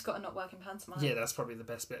 I just got a not working pantomime. Yeah, that's probably the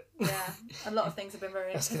best bit. Yeah, a lot of things have been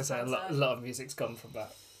very I was going to interesting. say a lot of music's gone from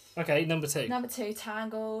that. Okay, number 2. Number 2,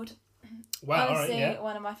 Tangled. Wow, Honestly, all right, yeah.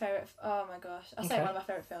 one of my favourite... Oh my gosh. I say Okay. one of my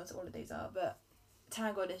favourite films, all of these are, but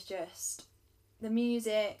Tangled is just... The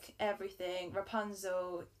music, everything,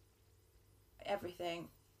 Rapunzel, everything.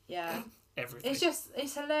 Yeah. Everything.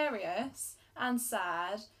 It's hilarious and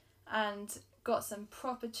sad and got some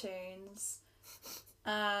proper tunes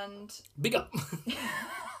and... Big up.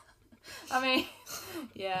 I mean,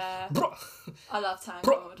 yeah. Bruh. I love Bruh.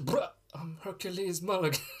 Tangled. Bruh. I'm Hercules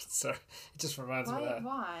Mulligan. Sorry, it just reminds me of that.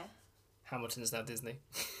 Why? Hamilton is now Disney.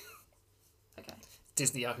 Okay.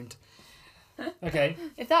 Disney owned. Okay.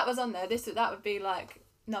 If that was on there, that would be like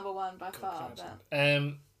number 1 by far.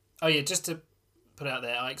 But Oh yeah, just to put it out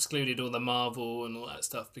there, I excluded all the Marvel and all that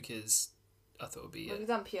stuff because I thought it would be. we've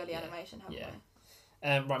done purely yeah, animation, haven't yeah. we?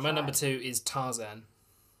 Right, my Right. number 2 is Tarzan.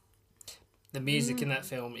 The music in that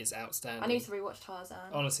film is outstanding. I need to rewatch Tarzan.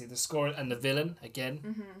 Honestly, the score and the villain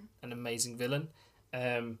again, an amazing villain.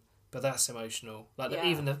 But that's emotional. Like Yeah.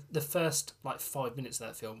 even the first like 5 minutes of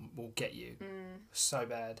that film will get you so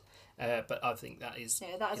bad. But I think that is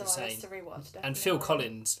Yeah, that is on my insane. list to rewatch. Definitely. And Phil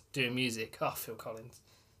Collins doing music. Oh, Phil Collins,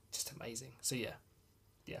 just amazing. So yeah,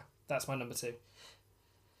 that's my number 2.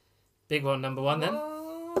 Big one, number 1 then.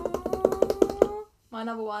 My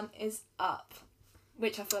number 1 is Up,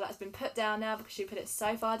 which I feel like has been put down now because you put it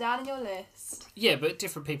so far down in your list. Yeah, but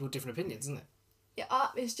different people, different opinions, isn't it? Yeah,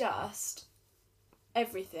 Up is just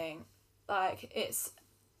everything. Like, it's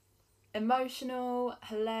emotional,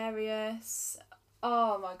 hilarious.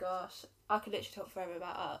 Oh my gosh. I could literally talk forever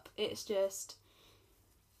about Up. It's just...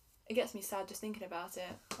 It gets me sad just thinking about it,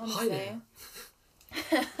 honestly. there.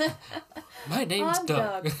 My name's I'm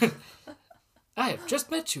Doug. I have just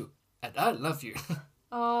met you, and I love you.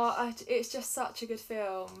 It's just such a good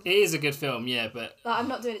film. It is a good film, yeah, but Like, I'm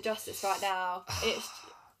not doing it justice right now.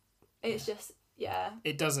 It's just, yeah.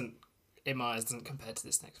 it doesn't, in my eyes, doesn't compare to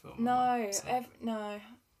this next film. No, So- no.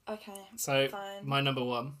 Okay, So fine. my number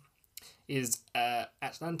 1 is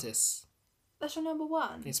Atlantis. That's your number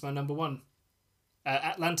 1? It's my number 1.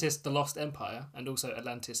 Atlantis: The Lost Empire, and also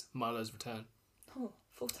Atlantis: Milo's Return, Oh,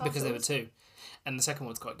 full titles. because there were 2, and the second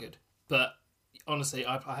one's quite good. But honestly,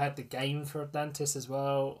 I had the game for Atlantis as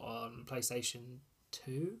well on PlayStation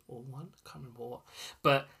 2 or 1. I can't remember what.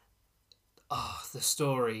 But the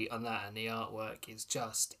story on that and the artwork is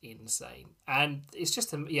just insane, and it's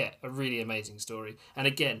just a really amazing story. And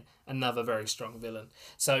again, another very strong villain.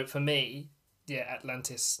 So for me,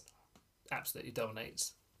 Atlantis absolutely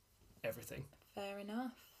dominates everything. Fair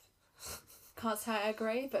enough. Can't say I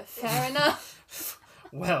agree, but fair enough.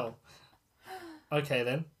 Well, okay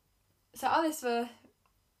then. So others were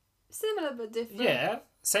similar but different. Yeah,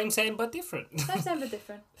 same but different. Same but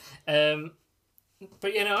different.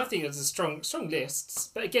 But I think it's a strong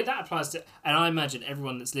list. But again, that applies to, and I imagine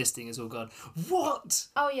everyone that's listening has all gone, what?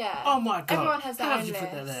 Oh yeah. Oh my god. Everyone has their How own did you list.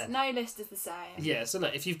 put that there? No list is the same. Yeah, so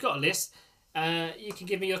look, if you've got a list, you can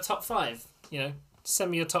give me your top 5.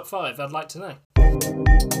 Send me your top 5. I'd like to know.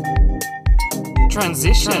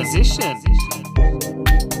 Transition.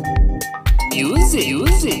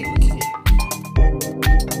 Music.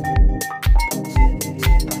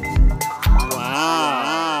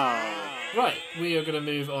 Wow. Right, we are going to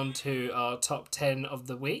move on to our top 10 of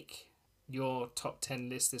the week. Your top 10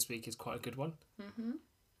 list this week is quite a good one. Mm-hmm.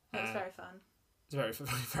 It was very fun. It's very,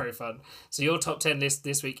 very fun. So your top 10 list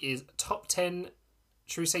this week is top 10,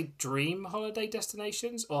 should we say dream holiday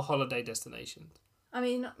destinations or holiday destinations? I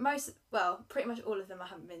mean, pretty much all of them I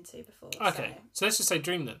haven't been to before. Okay, so let's just say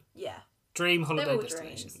dream then. Yeah. Dream holiday They're all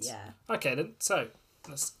destinations. dreams, yeah. Okay then, so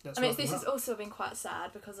let's I mean, rock this them has up. also been quite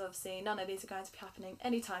sad because obviously none of these are going to be happening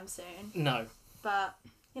anytime soon. No. But,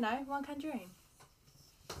 one can dream.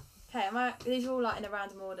 Okay, these are all like in a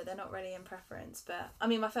random order. They're not really in preference. But, I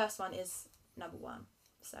mean, my first one is number 1.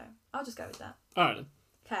 So, I'll just go with that. Alright then.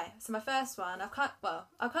 Okay, so my first one, I've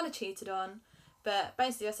kind of cheated on. But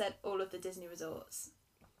basically I said all of the Disney resorts.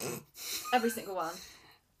 Every single one.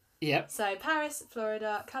 Yep. So Paris,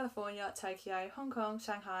 Florida, California, Tokyo, Hong Kong,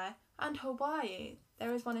 Shanghai, and Hawaii.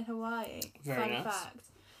 There is one in Hawaii. Very Fun nice. fact.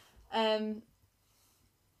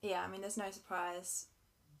 Yeah, I mean, there's no surprise.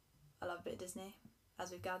 I love a bit of Disney, as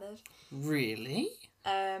we've gathered. Really?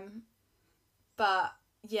 But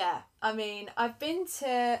yeah, I mean, I've been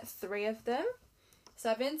to 3 of them. So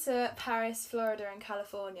I've been to Paris, Florida, and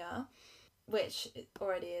California, which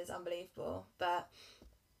already is unbelievable. But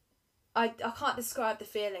I can't describe the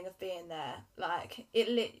feeling of being there. Like,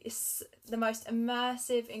 it's the most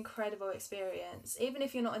immersive, incredible experience. Even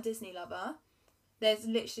if you're not a Disney lover, there's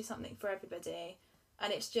literally something for everybody.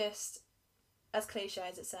 And it's just, as cliche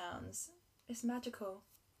as it sounds, it's magical.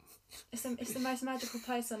 It's the most magical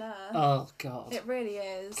place on earth. Oh god. It really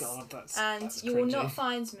is. God, that's you will cringy. not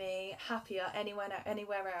find me happier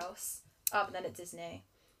anywhere else other than at Disney.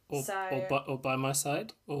 Or by my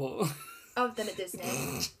side, or other than at Disney.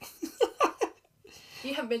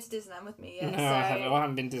 You haven't been to Disneyland with me yet. no, so I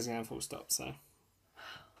haven't been to Disneyland full stop. So we'll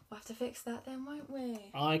have to fix that then, won't we?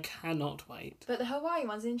 I cannot wait. But the Hawaii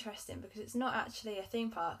one's interesting because it's not actually a theme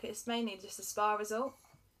park. It's mainly just a spa resort.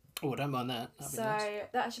 Oh, I don't mind that. That'd be nice.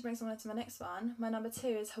 That actually brings me on to my next one. My number 2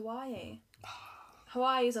 is Hawaii.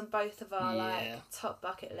 Hawaii is on both of our top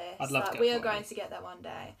bucket lists. I'd love to go we to are Hawaii. going to get that one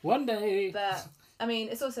day. One day. But I mean,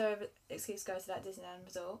 it's also an excuse to go to that Disneyland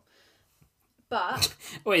resort. But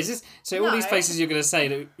wait, is this so? All these places you're going to say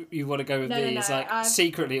that you want to go with these, no, like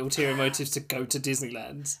secretly ulterior motives to go to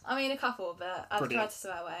Disneyland. I mean, a couple, but I've Brilliant. tried to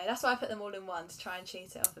swear away. That's why I put them all in one to try and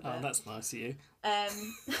cheat it off a bit. Oh, that's nice of you.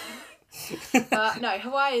 But no,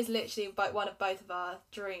 Hawaii is literally one of both of our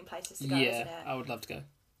dream places to go, isn't it? I would love to go.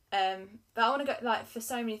 But I want to go for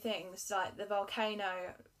so many things, like the volcanoes.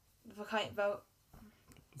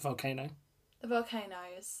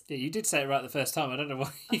 Yeah, you did say it right the first time. I don't know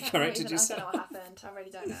why you corrected yourself. I don't know what happened. I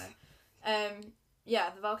really don't know. Yeah,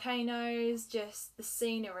 the volcanoes, just the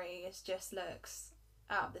scenery looks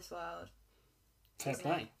out of this world. Fair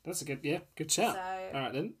play. That's a good shout. So, all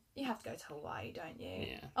right then. You have to go to Hawaii, don't you?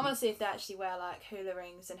 Yeah. I want to see if they actually wear like hula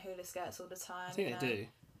rings and hula skirts all the time. I think they do.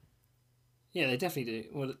 Yeah, they definitely do.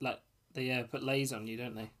 Well, like they put leis on you,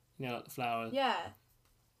 don't they? Like the flowers. Yeah.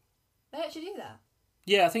 They actually do that.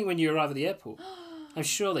 Yeah, I think when you arrive at the airport, I'm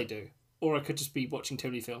sure they do. Or I could just be watching too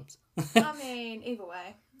many films. I mean, either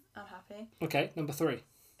way, I'm happy. Okay, number 3.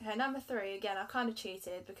 Okay, number 3, again, I kind of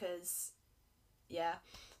cheated because,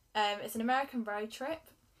 it's an American road trip.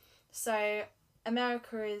 So,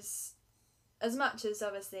 America is, as much as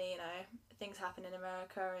obviously, things happen in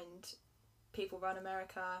America and people run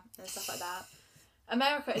America and stuff like that,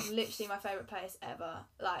 America is literally my favourite place ever.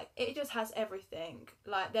 Like, it just has everything.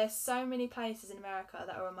 Like, there's so many places in America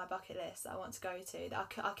that are on my bucket list that I want to go to that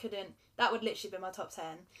I couldn't... That would literally be my top 10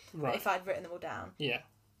 if I'd written them all down. Yeah.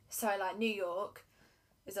 So, like, New York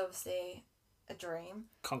is obviously a dream.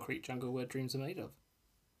 Concrete jungle where dreams are made of.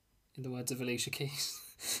 In the words of Alicia Keys.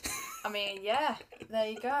 I mean, yeah, there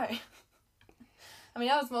you go. I mean,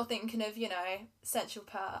 I was more thinking of, Central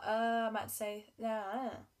Park. I meant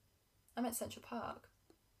Central Park.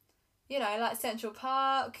 Like Central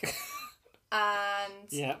Park and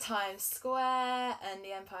Times Square and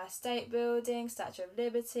the Empire State Building, Statue of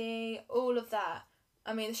Liberty, all of that.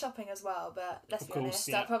 I mean, the shopping as well, but let's Of be course, honest,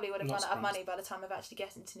 yeah. I probably would have Not run out of surprised. money by the time of actually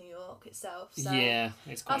getting to New York itself. So Yeah,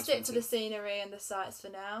 it's quite I'll stick to the expensive. scenery and the sights for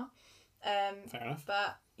now. Fair enough.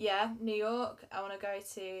 But yeah, New York, I want to go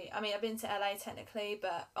to. I mean, I've been to LA technically,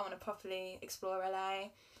 but I want to properly explore LA.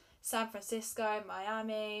 San Francisco,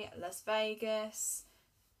 Miami, Las Vegas.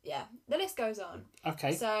 Yeah, the list goes on.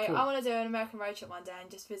 Okay, So cool. I want to do an American road trip one day and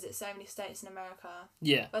just visit so many states in America,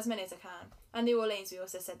 Yeah, as many as I can. And New Orleans, we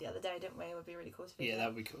also said the other day, didn't we? It would be really cool to visit. yeah, that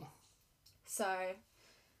would be cool. So,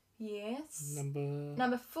 yes.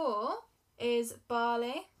 Number 4 is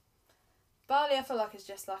Bali. Bali, I feel like is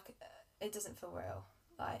just like, it doesn't feel real.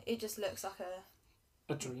 Like, it just looks like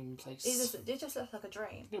a dream place. it just looks like a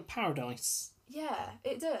dream. Little paradise. Yeah,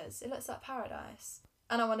 it does. It looks like paradise.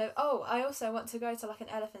 And I also want to go to like an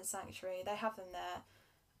elephant sanctuary. They have them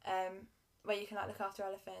there, where you can like look after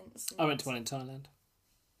elephants. I went to one in Thailand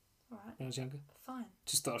Alright, when I was younger. fine.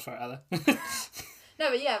 Just thought I'd throw it out there. No,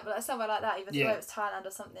 but yeah, but like somewhere like that, even Yeah. though it was Thailand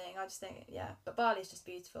or something, I just think, yeah. But Bali's just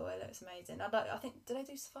beautiful. It looks amazing. I think, do they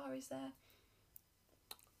do safaris there?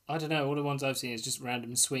 I don't know. All the ones I've seen is just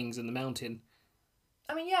random swings in the mountain.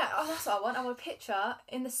 I mean, yeah, that's what I want. I want a picture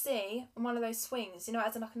in the sea on one of those swings. You know,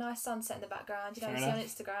 as in like a nice sunset in the background. You know, Fair you see on enough.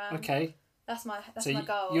 Instagram. Okay. That's my So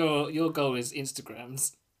goal. your goal is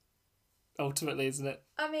Instagrams, ultimately, isn't it?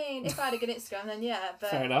 I mean, if I had a good Instagram, then yeah, but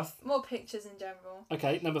Fair enough. more pictures in general.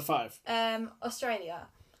 Okay, number 5. Australia.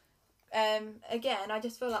 Again, I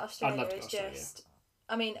just feel like Australia love to go is Australia. just.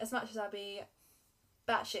 I mean, as much as I'd be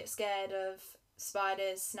batshit scared of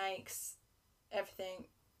spiders, snakes, everything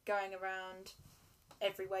going around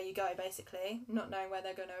everywhere you go, basically, not knowing where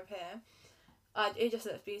they're going to appear. It just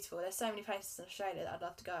looks beautiful. There's so many places in Australia that I'd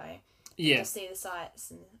love to go. Yeah. Just see the sights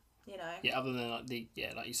and, you know. Yeah, other than like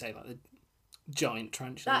like you say, like the giant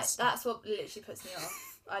tarantulas. That's what literally puts me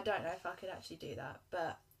off. I don't know if I could actually do that,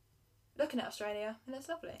 but looking at Australia, it looks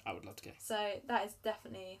lovely. I would love to go. So that is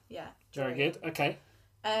definitely, yeah. Very dream. good. Okay.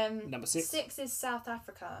 Number 6. 6 is South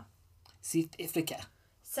Africa. South Africa.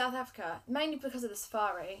 South Africa, mainly because of the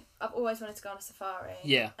safari. I've always wanted to go on a safari.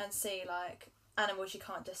 Yeah. And see, like, animals you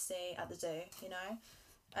can't just see at the zoo, you know?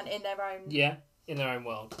 And in their own... Yeah, in their own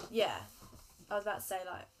world. Yeah. I was about to say,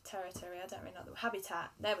 like, territory. I don't really know the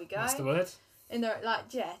habitat. There we go. That's the word. In their,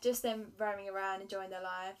 like, yeah, just them roaming around, enjoying their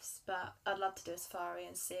lives. But I'd love to do a safari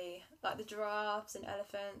and see, like, the giraffes and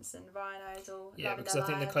elephants and rhinos all Yeah, loving because their I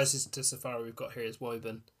think the lives. closest to safari we've got here is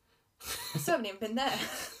Woburn. I still haven't even been there.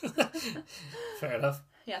 Fair enough.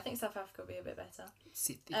 Yeah, I think South Africa would be a bit better.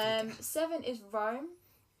 South Africa. 7 is Rome.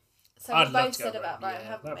 So I'd we love both to go said about Rome, Rome, yeah,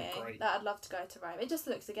 haven't that'd we? be great. That I'd love to go to Rome. It just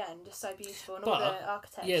looks, again, just so beautiful. And all But, the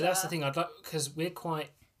architecture. Yeah, that's the thing. I'd like, because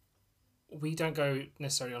we don't go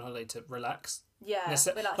necessarily on holiday to relax. Yeah,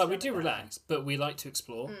 We do relax, but we like to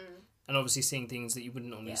explore. And obviously seeing things that you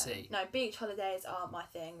wouldn't normally see. No, beach holidays aren't my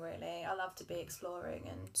thing, really. I love to be exploring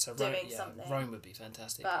and So doing Rome, something. Rome would be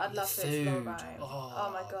fantastic. But I'd The love to explore food. Rome. Oh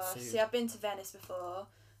my gosh. food. See, I've been to Venice before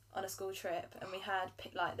on a school trip and we had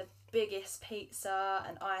like the biggest pizza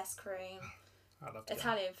and ice cream. I'd love to go.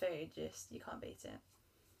 Italian food, just, you can't beat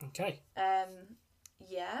it. Okay.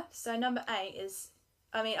 Yeah. So number 8 is,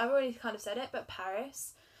 I mean, I've already kind of said it, but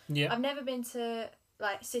Paris. Yeah. I've never been to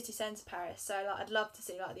like city centre Paris, so like I'd love to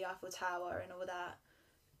see like the Eiffel Tower and all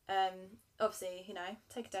that. Obviously, you know,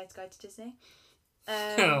 take a day to go to Disney.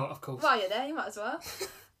 Oh, of course. While you're there, you might as well.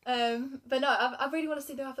 But no, I really want to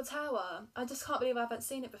see the Eiffel Tower. I just can't believe I haven't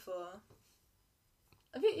seen it before.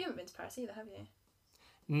 You haven't been to Paris either, have you?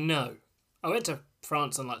 No. I went to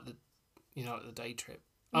France on like the day trip.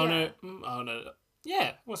 Oh Yeah. no. Oh no. Yeah,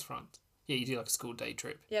 it was France. Yeah, you do like a school day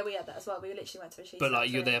trip. Yeah, we had that as well. We literally went to a cheese But like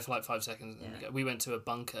factory. you're there for like 5 seconds and then Yeah. you go. We went to a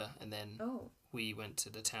bunker and then Oh, we went to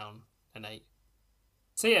the town and ate.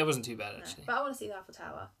 So yeah, it wasn't too bad no. actually. But I want to see the Eiffel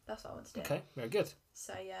Tower. That's what I want to do. Okay, very good.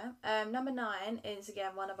 So yeah. Number 9 is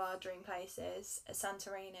again one of our dream places,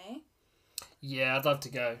 Santorini. Yeah, I'd love to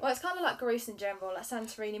go. Well, it's kind of like Greece in general, like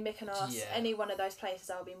Santorini, Mykonos, Yeah. any one of those places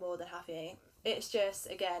I'll be more than happy. It's just,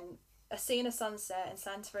 again, seeing a sunset in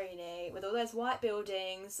Santorini with all those white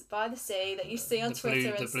buildings by the sea that you see on Twitter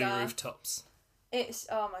and the blue stuff. rooftops. It's,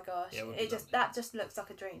 oh my gosh, Yeah, it would be lovely. that just looks like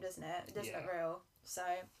a dream, doesn't it? It doesn't Yeah. look real. So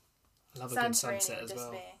I love a good Santorini sunset would as just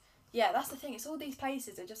well. be, yeah, that's the thing. It's all these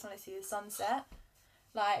places I just want to see the sunset.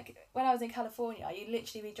 Like when I was in California, you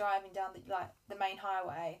literally be driving down the main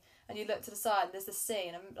highway, and you look to the side, and there's the sea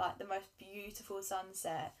and like the most beautiful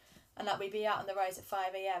sunset, and like we'd be out on the roads at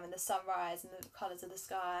 5 a.m. and the sunrise and the colours of the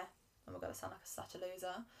sky. Oh my god, I sound like such a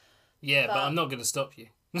loser. Yeah, but But- I'm not going to stop you.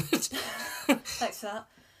 Thanks for that.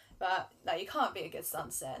 But no, you can't beat a good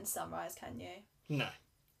sunset and sunrise, can you? No.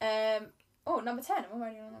 Oh, number 10. I'm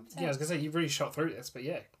already on number 10. Yeah, I was going to say, you've really shot through this, but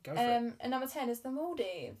yeah, go for it. And number 10 is the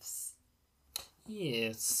Maldives.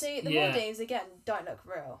 Yes. See, the Maldives, again, don't look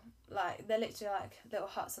real. Like, they're literally like little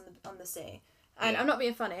huts on the sea. And I'm not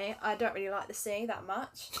being funny, I don't really like the sea that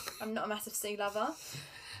much. I'm not a massive sea lover.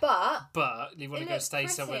 But you want to go stay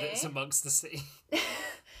somewhere that's amongst the sea.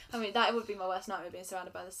 I mean, that would be my worst nightmare, being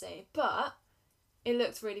surrounded by the sea. But it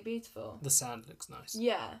looks really beautiful. The sand looks nice.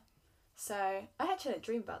 Yeah. So, I actually had a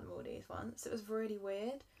dream about the Maldives once. It was really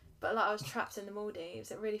weird. But, like, I was trapped in the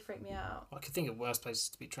Maldives. It really freaked me out. I could think of worse places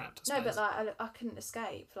to be trapped, I No, suppose. but, like, I couldn't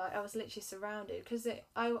escape. Like, I was literally surrounded. Because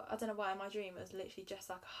I don't know why in my dream it was literally just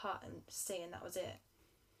like a hut and sea, and that was it.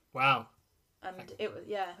 Wow. And it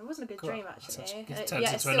wasn't a good dream, actually. It turns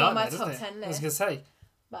it's into still a on my nightmare, top doesn't it? 10 I was list. going to say.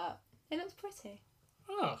 But it looks pretty.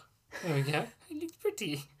 Oh, there we go. It looks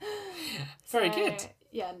pretty. Very good.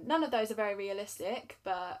 Yeah, none of those are very realistic,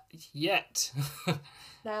 but Yet.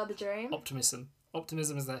 they are the dream. Optimism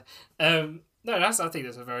is there. No, I think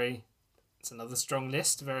that's it's another strong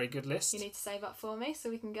list, a very good list. You need to save up for me so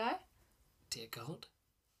we can go. Dear God.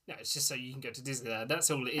 No, it's just so you can go to Disneyland.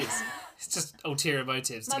 That's all it is. It's just ulterior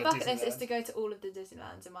motives to My go to bucket Disneyland. list is to go to all of the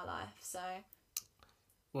Disneylands in my life, so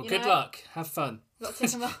Well, you good know. luck. Have fun. got to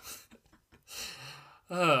tick them off.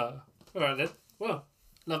 All right then. Well,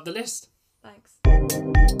 love the list. Thanks.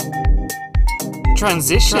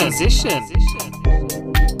 Transition.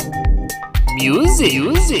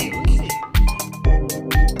 Music.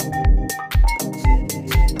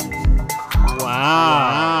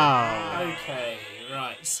 Wow. Okay,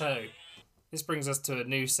 right. So this brings us to a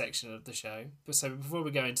new section of the show. But so before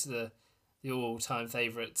we go into the all-time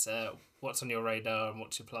favourites, what's on your radar and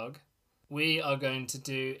what's your plug, we are going to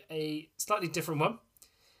do a slightly different one.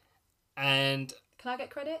 And Can I get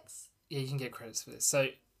credits? yeah, you can get credits for this. So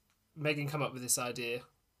Megan come up with this idea.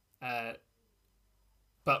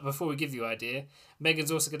 But before we give you an idea,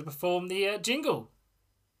 Megan's also going to perform the jingle.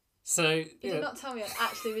 So You did not tell me I'd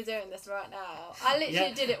actually be doing this right now. I literally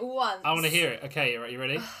Yeah. did it once. I want to hear it. Okay, you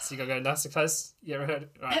ready? So you got to go nice and close. Yeah, ready?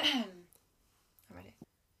 Right. I'm ready.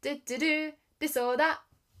 Do this or that.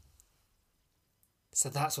 So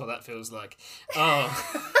that's what that feels like.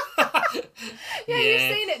 Oh. Yeah, you've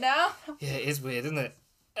seen it now. Yeah, it is weird, isn't it?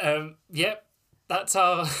 Yep. That's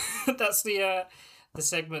that's the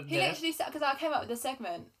segment He there. literally said, because I came up with the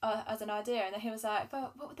segment as an idea, and then he was like,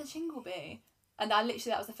 "But what would the jingle be?" And that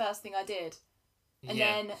was the first thing I did. And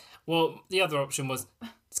then Well, the other option was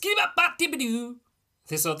skibba-ba-dibba-doo.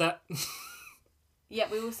 This or that. yeah,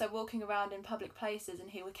 we were also walking around in public places, and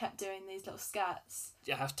he kept doing these little scats,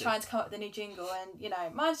 You have to. trying to come up with a new jingle, and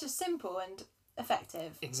mine's just simple and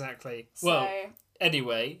effective. Exactly. So Well,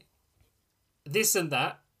 anyway, this and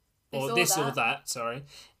that, or this or that. that, sorry,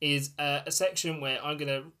 is a section where I'm going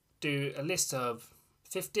to do a list of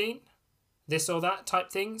 15 this or that type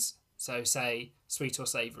things. So say sweet or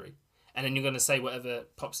savoury. And then you're going to say whatever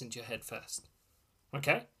pops into your head first.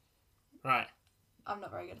 Okay? Right. I'm not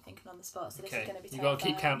very good at thinking on the spot, so this Okay. is going to be You got to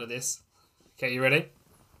keep terrifying. count of this. Okay, you ready?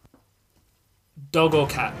 Dog or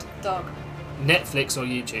cat? Dog. Netflix or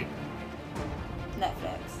YouTube?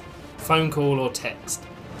 Netflix. Phone call or text?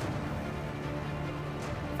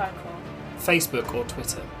 Phone call. Facebook or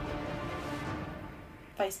Twitter?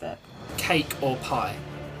 Facebook. Cake or pie?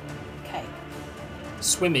 Cake.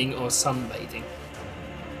 Swimming or sunbathing?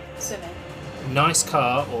 Swimming. Nice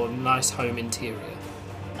car or nice home interior?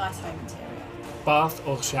 Nice home interior. Bath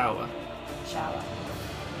or shower? Shower.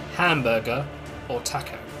 Hamburger or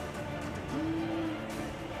taco?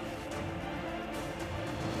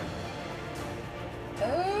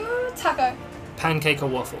 Oh, taco. Pancake or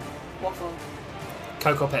waffle? Waffle.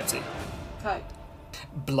 Coke or Pepsi? Coke.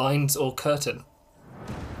 Blinds or curtain?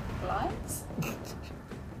 Blinds.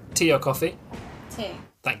 Tea or coffee? Tea.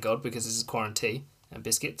 Thank God, because this is quarantine. And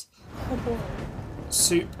biscuits.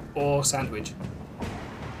 Soup or sandwich?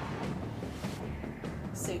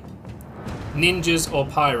 Soup. Ninjas or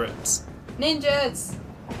pirates? Ninjas.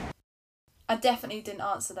 I definitely didn't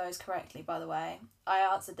answer those correctly, by the way. I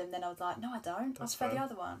answered them, then I was like, no, I don't. That's I prefer the fine.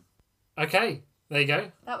 other one. Okay, there you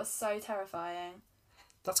go. That was so terrifying.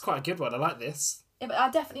 That's quite a good one. I like this. Yeah, but I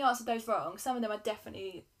definitely answered those wrong. Some of them I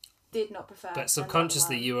definitely did not prefer. But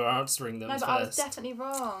subconsciously, you. you were answering them No, first. but I was definitely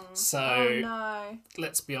wrong. So- Oh no.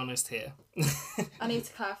 Let's be honest here. I need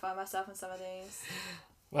to clarify myself on some of these.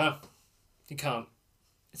 Well, you can't.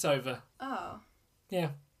 It's over. Oh. Yeah.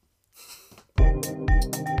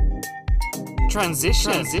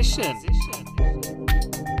 Transition.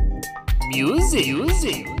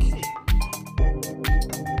 Music.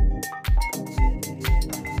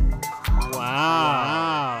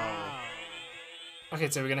 Wow. Okay,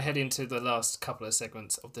 so we're going to head into the last couple of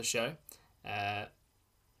segments of the show.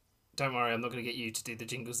 Don't worry, I'm not going to get you to do the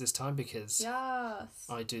jingles this time because Yes.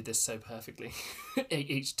 I do this so perfectly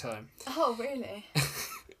each time. Oh, really?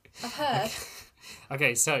 I've heard.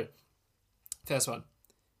 Okay, so first one.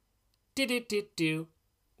 Do.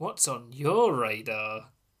 What's on your radar?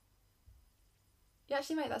 You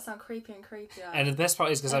actually make that sound creepy and creepier. And the best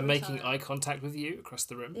part is because I'm Every making time. eye contact with you across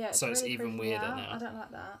the room, Yeah, so it's really even creeping me weirder out. now. I don't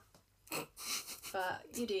like that. But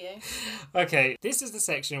you do you. Okay, this is the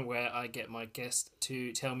section where I get my guest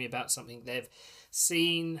to tell me about something they've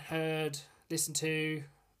seen, heard, listened to,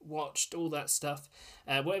 watched, all that stuff.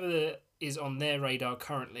 Whatever is on their radar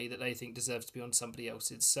currently that they think deserves to be on somebody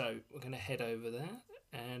else's. So we're going to head over there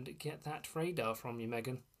and get that radar from you,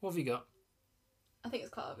 Megan. What have you got? I think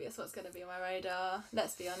it's quite obvious what's going to be on my radar.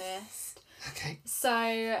 Let's be honest. Okay.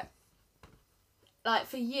 So, like,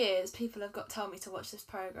 for years, people have told me to watch this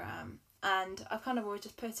programme, and I've kind of always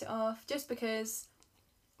just put it off, just because,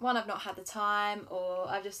 one, I've not had the time, or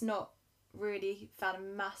I've just not really found a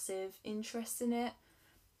massive interest in it.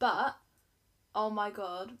 But, oh my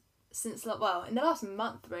god, in the last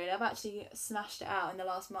month, really, I've actually smashed it out in the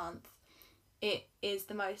last month. It is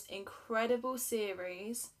the most incredible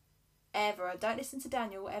series ever. Don't listen to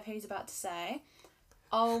Daniel, whatever he's about to say.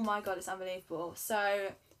 Oh my god, it's unbelievable. So,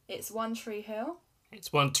 it's One Tree Hill.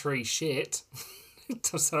 It's One Tree Shit.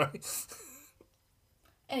 I'm sorry.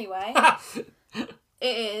 Anyway,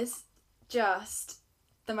 it is just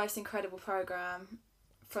the most incredible programme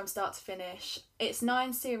from start to finish. It's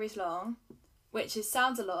 9 series long, which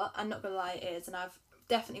sounds a lot. I'm not gonna lie, it is, and I've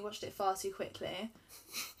definitely watched it far too quickly.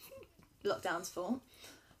 Lockdown's fault.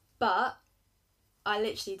 But I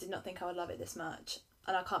literally did not think I would love it this much,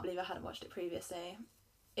 and I can't believe I hadn't watched it previously.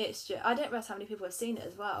 It's just, I didn't realise how many people have seen it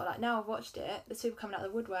as well. Like, now I've watched it, there's people coming out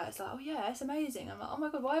of the woodwork, it's like, oh yeah, it's amazing. I'm like, oh my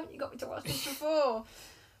god, why haven't you got me to watch this before?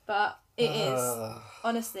 But it is,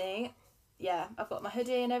 honestly, yeah, I've got my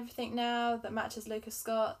hoodie and everything now that matches Lucas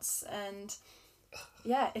Scott's, and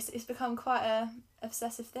yeah, it's become quite a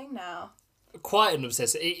obsessive thing now. Quite an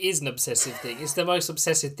obsessive. It is an obsessive thing. It's the most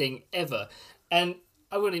obsessive thing ever, and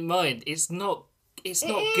I wouldn't mind. It's not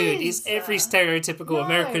good. It's every stereotypical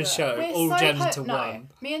American show all jammed into one.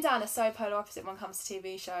 Me and Dan are so polar opposite when it comes to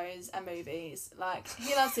TV shows and movies. Like,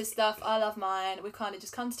 he loves his stuff, I love mine. We've kind of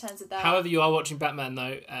just come to terms with that. However, you are watching Batman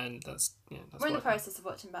though, and that's we're in the process of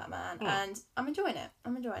watching Batman, and I'm enjoying it.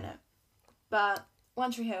 But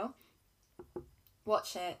One Tree Hill,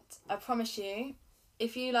 watch it. I promise you,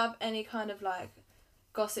 if you love any kind of like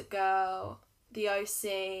Gossip Girl, The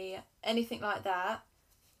OC, anything like that,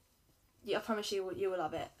 I promise you will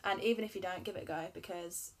love it. And even if you don't, give it a go,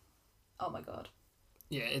 because, oh my god.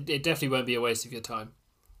 Yeah, it definitely won't be a waste of your time.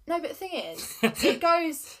 No, but the thing is,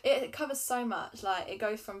 it covers so much. Like, it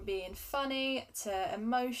goes from being funny to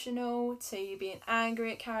emotional to you being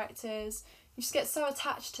angry at characters. You just get so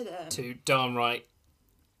attached to them. To darn right,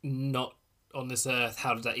 not on this earth.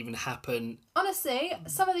 How did that even happen? Honestly,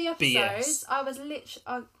 some of the episodes, BS. I was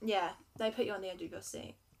literally, they put you on the edge of your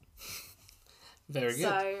seat. Very good.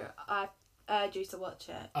 So I urge you to watch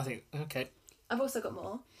it. I think, okay. I've also got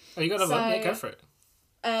more. Oh, you got another one? Yeah, go for it.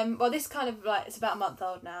 Well, this kind of like, it's about a month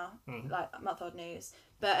old now, like month old news.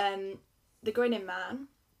 But The Grinning Man.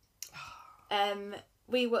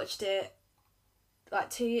 We watched it like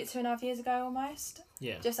 2.5 years ago almost.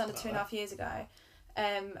 Yeah. Just under 2.5 years ago.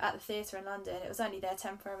 At the theatre in London. It was only there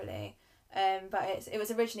temporarily. But it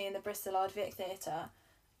was originally in the Bristol Ardvic Theatre.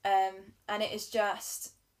 And it is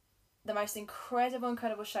just the most incredible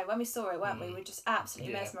show. When we saw it, weren't we were just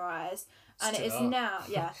absolutely mesmerised. And it is now,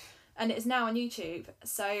 and it is now on YouTube.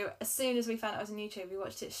 So as soon as we found out it was on YouTube, we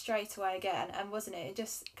watched it straight away again. And wasn't it? It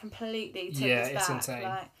just completely took us back. It's insane.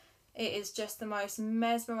 Like, it is just the most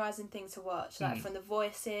mesmerising thing to watch. Like, from the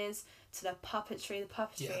voices to the puppetry. The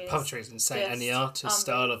puppetry is insane, and the artist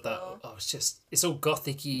style of that. Oh, it's all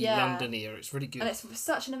gothic-y, London-y. It's really good. And it's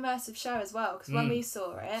such an immersive show as well, because when we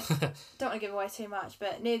saw it, don't want to give away too much,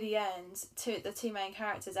 but near the end, the two main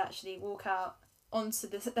characters actually walk out onto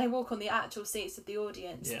they walk on the actual seats of the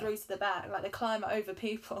audience through to the back, like they climb over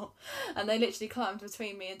people, and they literally climbed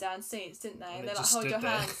between me and Dan's seats, didn't they? And they like hold your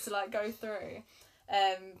hands to like go through.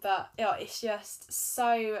 But it's just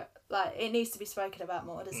so, like, it needs to be spoken about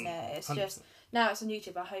more, doesn't it? It's 100%. Just, now it's on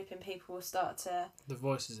YouTube, I'm hoping people will start to the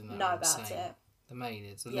voices in that know about it. The main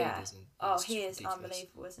is, the lead isn't. Oh, he is ridiculous.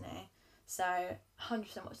 Unbelievable, isn't he? So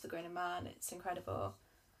 100% watch The Grinning Man, it's incredible.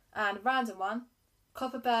 And a random one,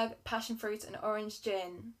 Copperberg, passion fruit and orange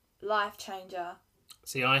gin, life changer.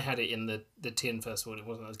 See, I had it in the tin first of all, it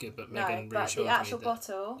wasn't as good, but Megan reassured me. The actual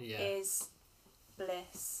bottle is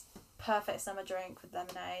bliss. Perfect summer drink with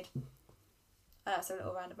lemonade. That's a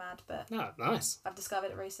little random ad, but nice. I've discovered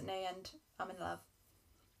it recently and I'm in love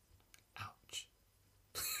Ouch.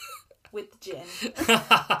 with the gin.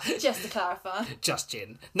 Just to clarify. Just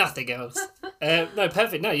gin, nothing else. No,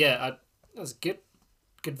 perfect. No, yeah, that was a good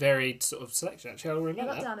varied sort of selection. Actually, I'll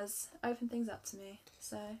remember that. Lockdown has opened things up to me,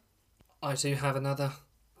 so. I do have another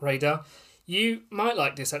radar. You might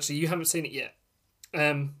like this. Actually, you haven't seen it yet,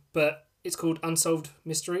 but it's called Unsolved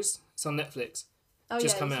Mysteries. It's on Netflix. Oh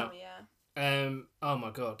Just yeah, come you out. told me, yeah. Oh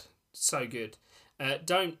my god, so good.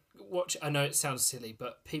 Don't watch. I know it sounds silly,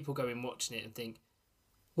 but people go in watching it and think,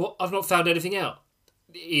 "What? I've not found anything out."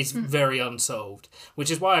 It is very unsolved,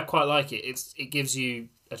 which is why I quite like it. It gives you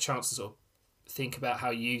a chance to sort of think about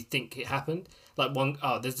how you think it happened. Like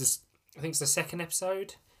there's this. I think it's the second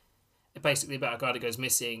episode. Basically about a guy that goes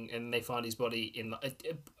missing and they find his body in.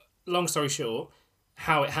 Long story short,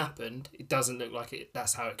 how it happened, it doesn't look like it.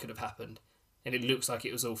 That's how it could have happened, and it looks like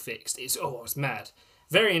it was all fixed. It's mad.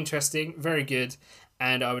 Very interesting, very good,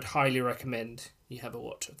 and I would highly recommend you have a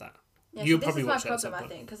watch of that. Yeah, You'll so probably this watch is that my at some problem, I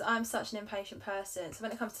point. think, because I'm such an impatient person. So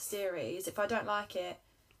when it comes to series, if I don't like it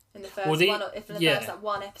in the first Well, first like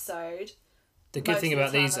one episode, the good most thing of the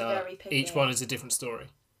about time these I'm are very picky. each one is a different story.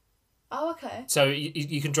 Oh, okay. So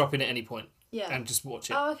you can drop in at any point Yeah. and just watch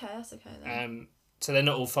it. Oh, okay, that's okay then. So they're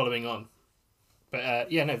not all following on.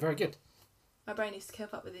 But yeah, no, very good. My brain needs to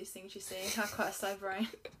keep up with these things, you see. I have quite a slow brain.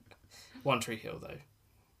 One Tree Hill, though.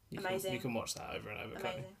 Amazing. You can watch that over and over,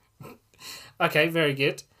 can't Amazing. you? Okay, very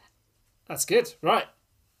good. That's good. Right.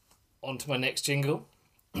 On to my next jingle.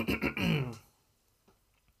 What's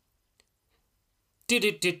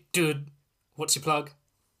your plug?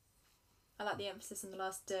 I like the emphasis on the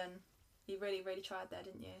last done. You really, really tried there,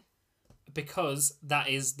 didn't you? Because that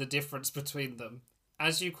is the difference between them.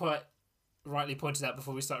 As you quite rightly pointed out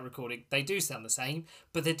before we started recording, they do sound the same,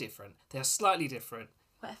 but they're different. They are slightly different.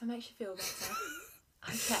 Whatever makes you feel better.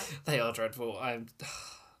 Okay. They are dreadful. I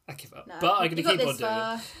give up. No, But I'm going to you got keep on this doing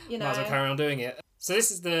far, it. you know. Might as well carry on doing it. So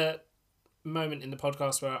this is the moment in the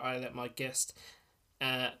podcast where I let my guest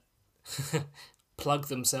plug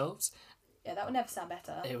themselves. Yeah, that would never sound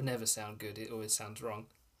better. It will never sound good. It always sounds wrong.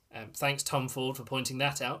 Thanks, Tom Ford, for pointing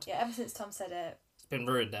that out. Yeah, ever since Tom said it. It's been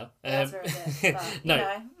ruined now. Yeah, it's ruined it. But, no. You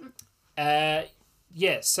know.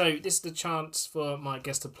 Yeah, so this is the chance for my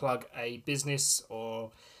guest to plug a business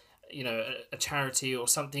or, you know, a charity or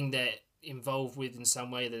something they're involved with in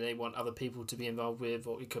some way that they want other people to be involved with,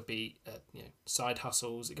 or it could be, you know, side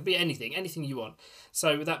hustles. It could be anything you want.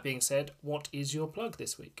 So with that being said, what is your plug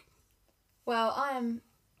this week? Well, I am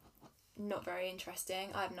not very interesting.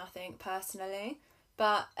 I have nothing personally.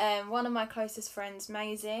 But one of my closest friends,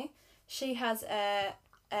 Maisie, she has a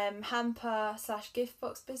hamper / gift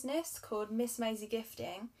box business called Miss Maisie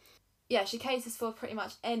Gifting. Yeah, she caters for pretty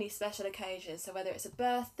much any special occasion. So whether it's a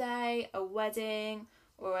birthday, a wedding,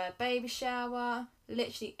 or a baby shower,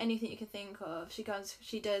 literally anything you can think of. She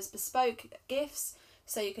does bespoke gifts,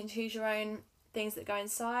 so you can choose your own things that go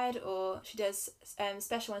inside, or she does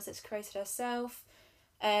special ones that's created herself.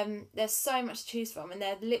 There's so much to choose from, and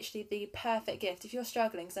they're literally the perfect gift if you're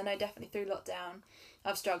struggling, because I know definitely through lockdown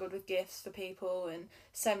I've struggled with gifts for people, and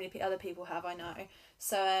so many other people have, I know.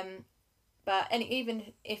 So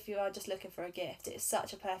even if you are just looking for a gift, it's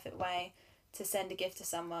such a perfect way to send a gift to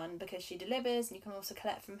someone, because she delivers and you can also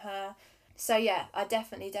collect from her. So yeah, I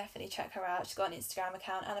definitely check her out. She's got an Instagram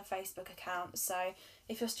account and a Facebook account, so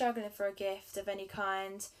if you're struggling for a gift of any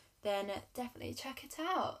kind, then definitely check it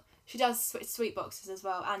out. She does sweet boxes as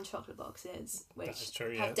well, and chocolate boxes, which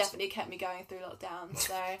have definitely kept me going through lockdown.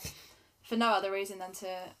 So, for no other reason than to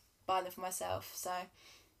buy them for myself. So,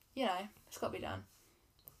 you know, it's got to be done.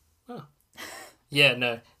 Oh. Yeah,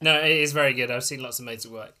 no, it is very good. I've seen lots of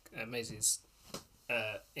Maisie's work. Maisie's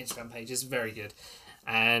Instagram page is very good,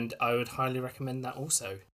 and I would highly recommend that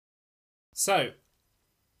also. So,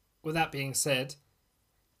 with that being said,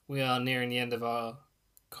 we are nearing the end of our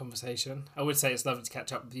conversation. I would say it's lovely to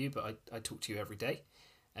catch up with you, but I talk to you every day.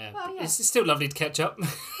 Well, yeah. It's still lovely to catch up.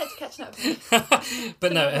 Thanks for catching up with me.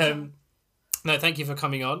 But no, thank you for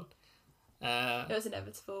coming on. It was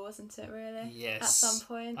inevitable, wasn't it, really? Yes. At some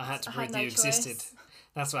point. I had to prove no you choice. existed.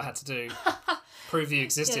 That's what I had to do. Prove you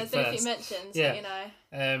existed yeah, there's been a first. few mentions, Yeah. but you know.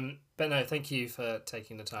 But no, thank you for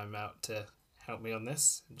taking the time out to help me on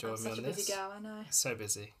this and join I'm me on such a this. busy girl, I know. So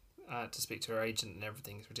busy. I had to speak to her agent and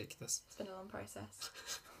everything. It's ridiculous. It's been a long process.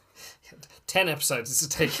 10 episodes it's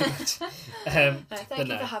taken. Thank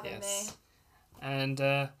you for having me. And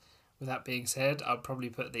with that being said, I'll probably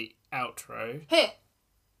put the outro. Here!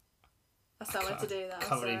 I still wanted to do that.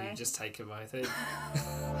 Can't believe sorry. you've just taken my thing. I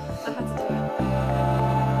had to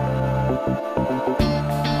do it.